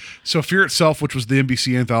 Yeah. Yeah. So Fear Itself, which was the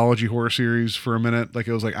NBC anthology horror series for a minute, like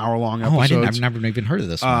it was like hour-long episodes. I've never even heard of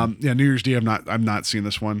this one. New Year's Day. I've not seen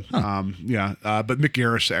this one. But Mick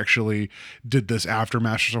Garris actually did this after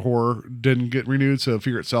Masters of Horror didn't get renewed. So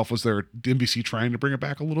Fear Itself was their NBC trying to bring it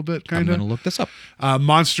back a little bit. I'm going to look this up.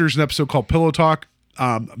 Monsters, an episode called Pillow Talk.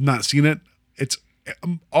 Not seen it. It's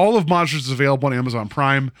all of Monsters is available on Amazon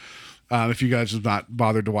Prime. If you guys have not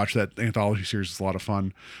bothered to watch that anthology series, it's a lot of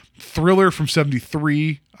fun. Thriller from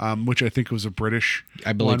 '73, which I think was a British.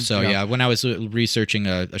 I believe one. so. Yeah. When I was researching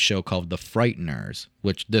a show called The Frighteners,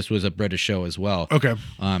 which this was a British show as well. Okay.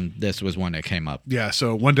 This was one that came up. Yeah.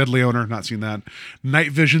 So One Deadly Owner, not seen that.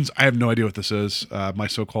 Night Visions, I have no idea what this is. My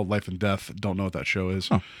So-Called Life and Death, don't know what that show is.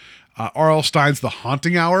 R.L. Stein's The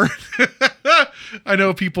Haunting Hour. I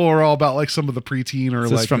know people are all about like some of the preteen or Is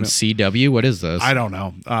this like from CW? What is this? I don't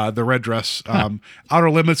know. The Red Dress. Outer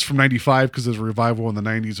Limits from '95, because there's a revival in the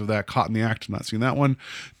 '90s of that. Caught in the Act, not seen that one.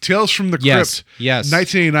 Tales from the Crypt. Yes.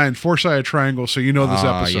 1989, Four-Sided Triangle. So you know this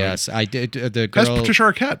episode. Yes, I did. The That's girl, Patricia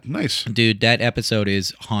Arquette. Nice. dude, that episode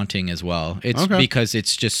is haunting as well. It's Okay. because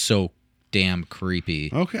it's just so damn creepy.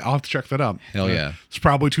 Okay, I'll have to check that out. Hell yeah. It's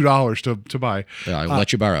probably $2 to buy. I'll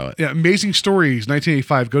let you borrow it. Yeah, Amazing Stories,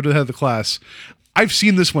 1985. Go to the head of the class. I've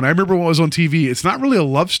seen this one. I remember when it was on TV. It's not really a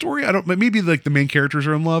love story. Maybe like the main characters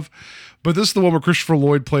are in love, but this is the one where Christopher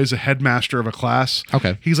Lloyd plays a headmaster of a class.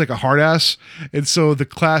 Okay. He's like a hard ass. And so the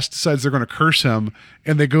class decides they're going to curse him,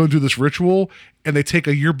 and they go and do this ritual, and they take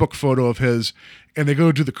a yearbook photo of his, and they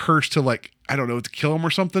go do the curse to like, I don't know, to kill him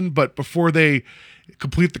or something. But before they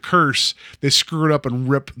complete the curse, they screw it up and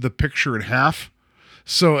rip the picture in half.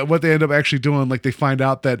 So what they end up actually doing, like they find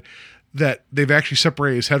out that they've actually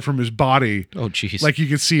separated his head from his body. Oh, jeez. Like you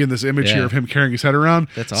can see in this image Yeah. here of him carrying his head around.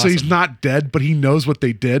 That's So he's awesome. not dead, but he knows what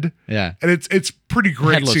they did. Yeah. And it's pretty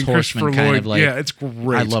great Headless seeing Horseman Christopher kind Lloyd. of like. Yeah, it's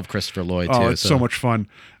great. I love Christopher Lloyd too. Oh, it's so much fun.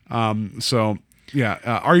 Are You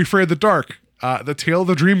Afraid of the Dark? The Tale of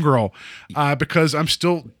the Dream Girl. Because I'm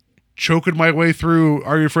still choking my way through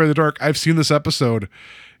Are You Afraid of the Dark? I've seen this episode.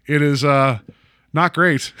 It is not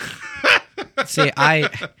great. See,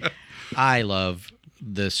 I love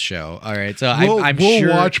this show. All right, so We'll I'm we'll sure.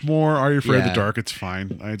 watch more Are You Afraid of the Yeah. Dark? It's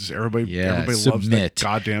fine. Everybody loves submit. that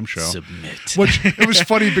goddamn show. Submit. Which it was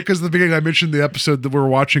funny because at the beginning I mentioned the episode that we were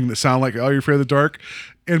watching that sounded like Are You Afraid of the Dark?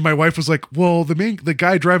 And my wife was like, well, the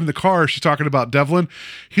guy driving the car, she's talking about Devlin,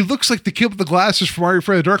 he looks like the kid with the glasses from Are You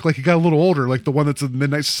Afraid of the Dark, like he got a little older, like the one that's in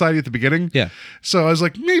Midnight Society at the beginning. Yeah. So I was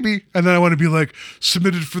like, maybe. And then I want to be like,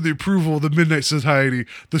 submitted for the approval of the Midnight Society,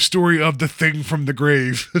 the story of the thing from the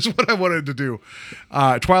grave is what I wanted to do.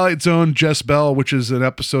 Twilight Zone, Jess Bell, which is an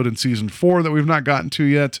episode in season 4 that we've not gotten to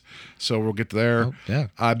yet. So we'll get there. Oh, yeah.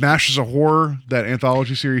 Masters of Horror, that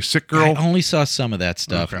anthology series, Sick Girl. I only saw some of that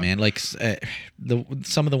stuff, Okay. man. Like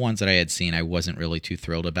some of the ones that I had seen, I wasn't really too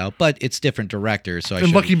thrilled about. But it's different directors, so I And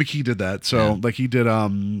should. Lucky McKee did that. So Yeah. like he did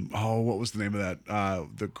what was the name of that?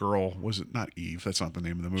 The girl, was it not Eve? That's not the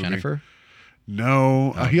name of the movie. Jennifer.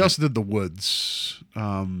 No. He also did The Woods.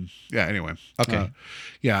 Anyway. Okay.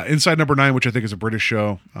 Inside Number 9, which I think is a British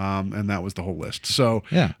show. And that was the whole list. So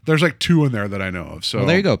Yeah. there's like 2 in there that I know of. So Well,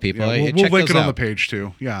 there you go, people. we'll Check link those it on the out. page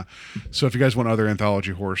too. Yeah. So if you guys want other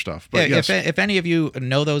anthology horror stuff. But Yeah, yes. if any of you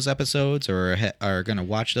know those episodes or are going to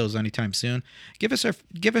watch those anytime soon, give us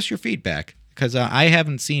your feedback because I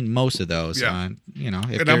haven't seen most of those. Yeah.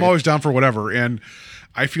 If And I'm always down for whatever. And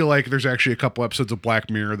I feel like there's actually a couple episodes of Black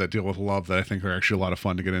Mirror that deal with love that I think are actually a lot of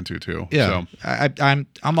fun to get into too. Yeah, So,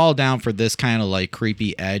 I'm all down for this kind of like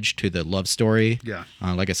creepy edge to the love story. Yeah.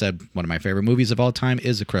 Like I said, one of my favorite movies of all time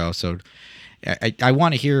is The Crow. So I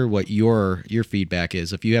want to hear what your feedback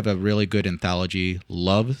is. If you have a really good anthology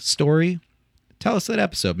love story, tell us that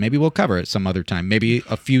episode. Maybe we'll cover it some other time. Maybe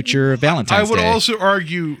a future Valentine's I would Day. also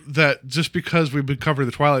argue that just because we've been covering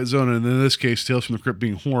the Twilight Zone and in this case Tales from the Crypt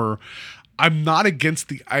being horror, I'm not against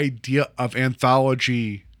the idea of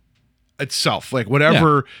anthology itself, like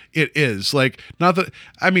whatever it is. Like, not that,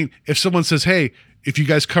 I mean, if someone says, hey, if you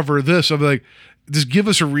guys cover this, I'll be like, just give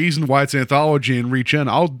us a reason why it's an anthology and reach in.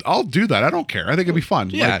 I'll do that. I don't care. I think it'd be fun.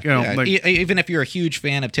 Yeah, Like, even if you're a huge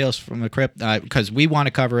fan of Tales from the Crypt, because we want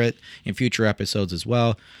to cover it in future episodes as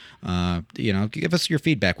well. Give us your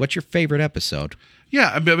feedback. What's your favorite episode?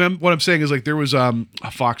 Yeah, I mean, what I'm saying is like there was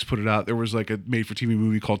Fox put it out. There was like a made-for-TV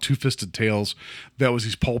movie called Two Fisted Tales that was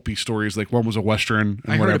these pulpy stories. Like one was a western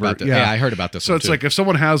and I heard whatever. about that. Yeah, I heard about this So one, it's too. like if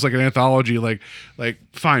someone has like an anthology, like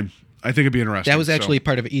fine, I think it'd be interesting. That was So- actually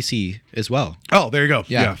part of EC as well. Oh, there you go.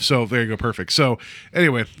 Yeah. Yeah. So there you go. Perfect. So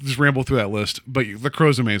anyway, just ramble through that list. But The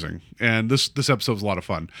Crow's amazing, and this episode was a lot of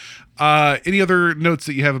fun. Any other notes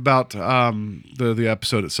that you have about the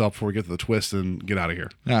episode itself before we get to the twist and get out of here?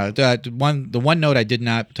 The one note I did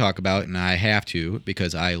not talk about, and I have to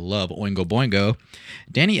because I love Oingo Boingo.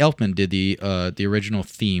 Danny Elfman did the original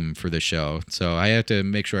theme for the show, so I have to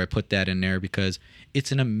make sure I put that in there because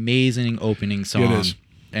it's an amazing opening song. It is.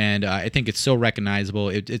 And I think it's so recognizable.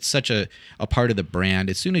 It's such a part of the brand.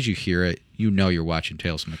 As soon as you hear it, you know you're watching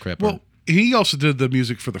Tales from the Crypt. Well, he also did the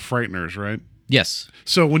music for The Frighteners, right? Yes.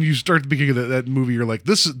 So when you start at the beginning of that movie, you're like,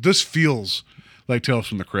 this feels like Tales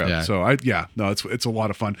from the Crypt. Yeah. So it's a lot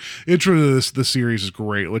of fun. Intro to this series is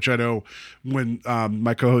great, which I know when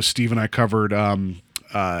my co-host Steve and I covered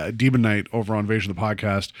Demon Knight over on Invasion of the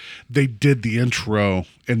Podcast, they did the intro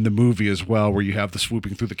in the movie as well, where you have the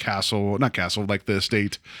swooping through the like the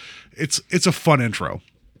estate. It's a fun intro.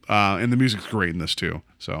 And the music's great in this too.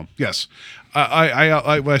 So yes,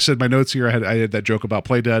 I said my notes here. I had that joke about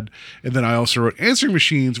Play Dead, and then I also wrote answering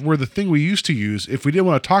machines were the thing we used to use if we didn't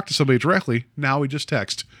want to talk to somebody directly. Now we just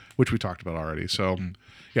text, which we talked about already. So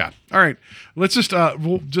yeah, all right. Let's just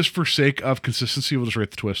we'll just for sake of consistency, we'll just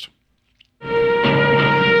rate the twist.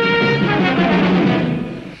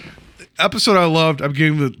 Episode I loved. I'm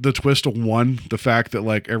giving the twist a 1. The fact that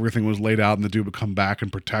like everything was laid out and the dude would come back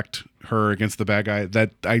and protect her against the bad guy.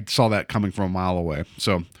 That I saw that coming from a mile away.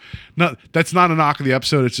 So, that's not a knock of the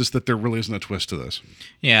episode. It's just that there really isn't a twist to this.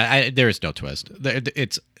 Yeah, there is no twist.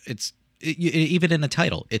 Even in the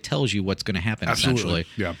title, it tells you what's going to happen. Absolutely. Essentially.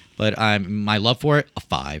 Yeah. But my love for it, a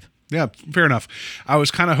 5. Yeah, fair enough. I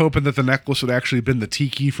was kind of hoping that the necklace would actually have been the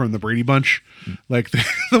tiki from the Brady Bunch, like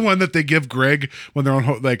the one that they give Greg when they're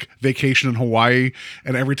on like vacation in Hawaii,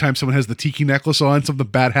 and every time someone has the tiki necklace on, something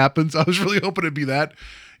bad happens. I was really hoping it'd be that.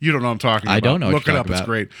 You don't know what I'm talking about. I don't know what Look you're it up. talking It's about.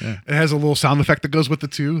 great. Yeah. It has a little sound effect that goes with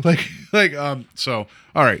it too. So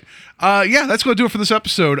all right. Yeah, that's going to do it for this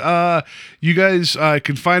episode. You guys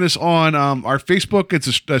can find us on our Facebook.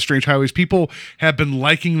 It's Strange Highways. People have been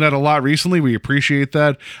liking that a lot recently. We appreciate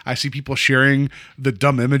that. I see people sharing the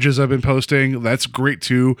dumb images I've been posting. That's great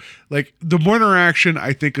too. Like the more interaction,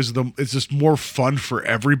 I think is just more fun for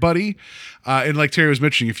everybody. And like Terry was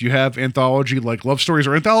mentioning, if you have anthology like love stories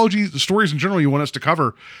or anthology stories in general you want us to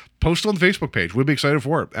cover, post on the Facebook page. We'd be excited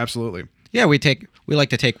for it. Absolutely. Yeah, we like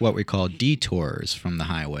to take what we call detours from the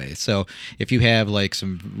highway. So if you have like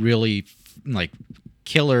some really like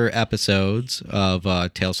killer episodes of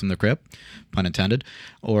Tales from the Crypt, pun intended,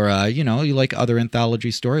 or you like other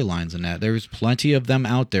anthology storylines and that. There's plenty of them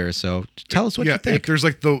out there. So tell us what you If think. there's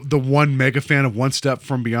like the one mega fan of One Step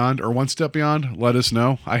from Beyond or One Step Beyond, let us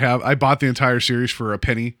know. I bought the entire series for a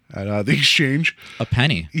penny at the exchange. A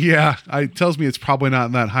penny. Yeah, it tells me it's probably not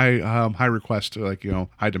in that high request, like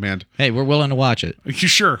high demand. Hey, we're willing to watch it. You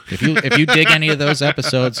sure? If you dig any of those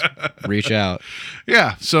episodes, reach out.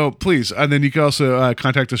 Yeah, so please. And then you can also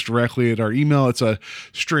contact us directly at our email. It's a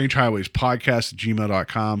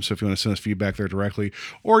strangehighwayspodcast@gmail.com. So if you want to send us feedback there directly,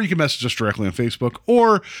 or you can message us directly on Facebook,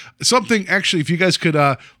 or something. Actually, if you guys could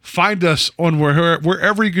find us on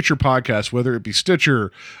wherever you get your podcasts, whether it be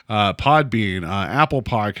Stitcher, Podbean, Apple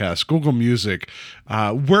Podcasts, Google Music,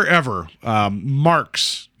 wherever,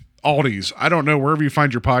 Marks, Aldi's, I don't know, wherever you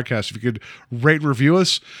find your podcast, if you could rate and review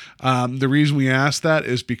us. The reason we ask that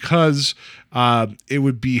is because it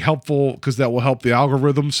would be helpful, because that will help the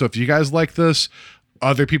algorithm. So if you guys like this,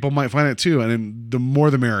 other people might find it too, and then the more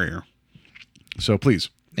the merrier. So please.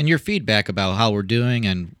 And your feedback about how we're doing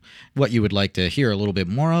and what you would like to hear a little bit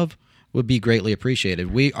more of would be greatly appreciated.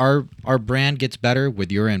 Our brand gets better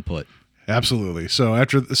with your input. Absolutely. So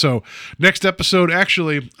next episode,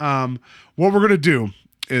 actually, what we're going to do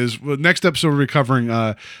is next episode we're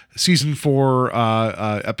covering season 4,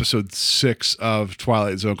 episode 6 of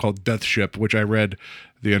Twilight Zone, called Death Ship, which I read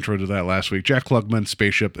the intro to that last week. Jack Klugman,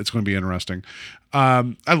 spaceship. It's going to be interesting.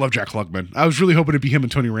 I love Jack Klugman. I was really hoping to be him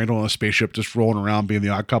and Tony Randall on a spaceship just rolling around being the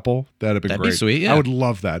Odd Couple. That'd That'd great. be sweet, yeah. I would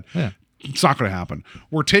love that. Yeah. It's not going to happen.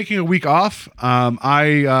 We're taking a week off. I'm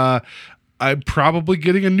probably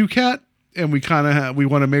getting a new cat, and we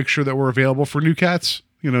want to make sure that we're available for new cats.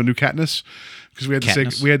 New catness, because we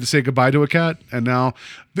had to say goodbye to a cat, and now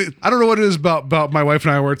I don't know what it is about my wife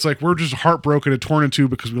and I, where it's like we're just heartbroken and torn in two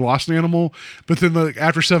because we lost an animal, but then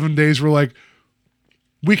after 7 days we're like,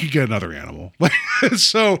 we could get another animal.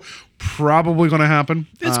 So probably going to happen.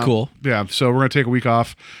 It's cool. Yeah. So we're going to take a week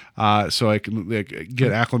off, so I can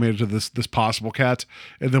get acclimated to this possible cat,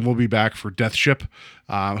 and then we'll be back for Death Ship.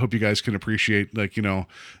 I hope you guys can appreciate,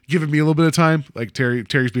 giving me a little bit of time. Like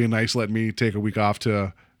Terry's being nice, letting me take a week off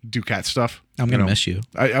to do cat stuff. I'm going to miss you.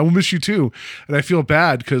 I will miss you too. And I feel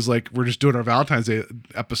bad because we're just doing our Valentine's Day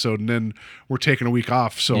episode, and then we're taking a week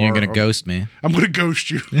off. So you're going to ghost me. I'm going to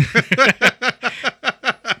ghost you.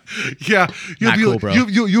 Yeah, Cool, bro.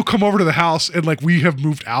 You'll come over to the house and we have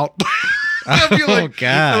moved out. Oh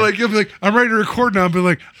God! You'll be like, I'm ready to record now. I'll be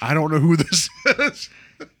like, I don't know who this is.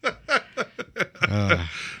 That'd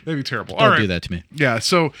be terrible. Don't do that to me. Yeah.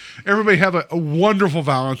 So everybody have a wonderful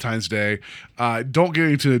Valentine's Day. Don't get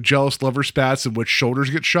into jealous lover spats in which shoulders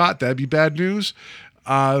get shot. That'd be bad news.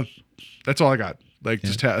 That's all I got.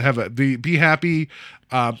 Just be happy.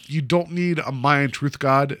 You don't need a Mayan truth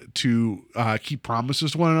god to keep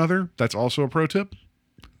promises to one another. That's also a pro tip.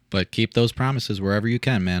 But keep those promises wherever you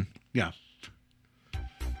can, man. Yeah.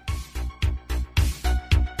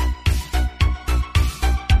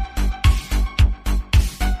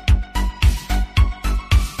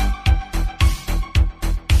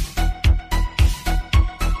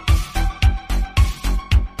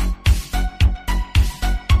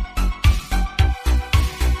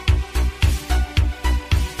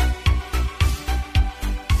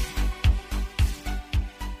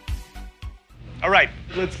 All right,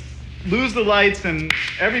 let's lose the lights and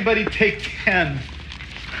everybody take 10.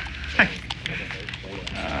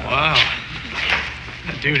 Wow.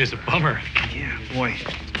 That dude is a bummer. Yeah, boy.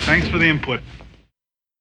 Thanks for the input.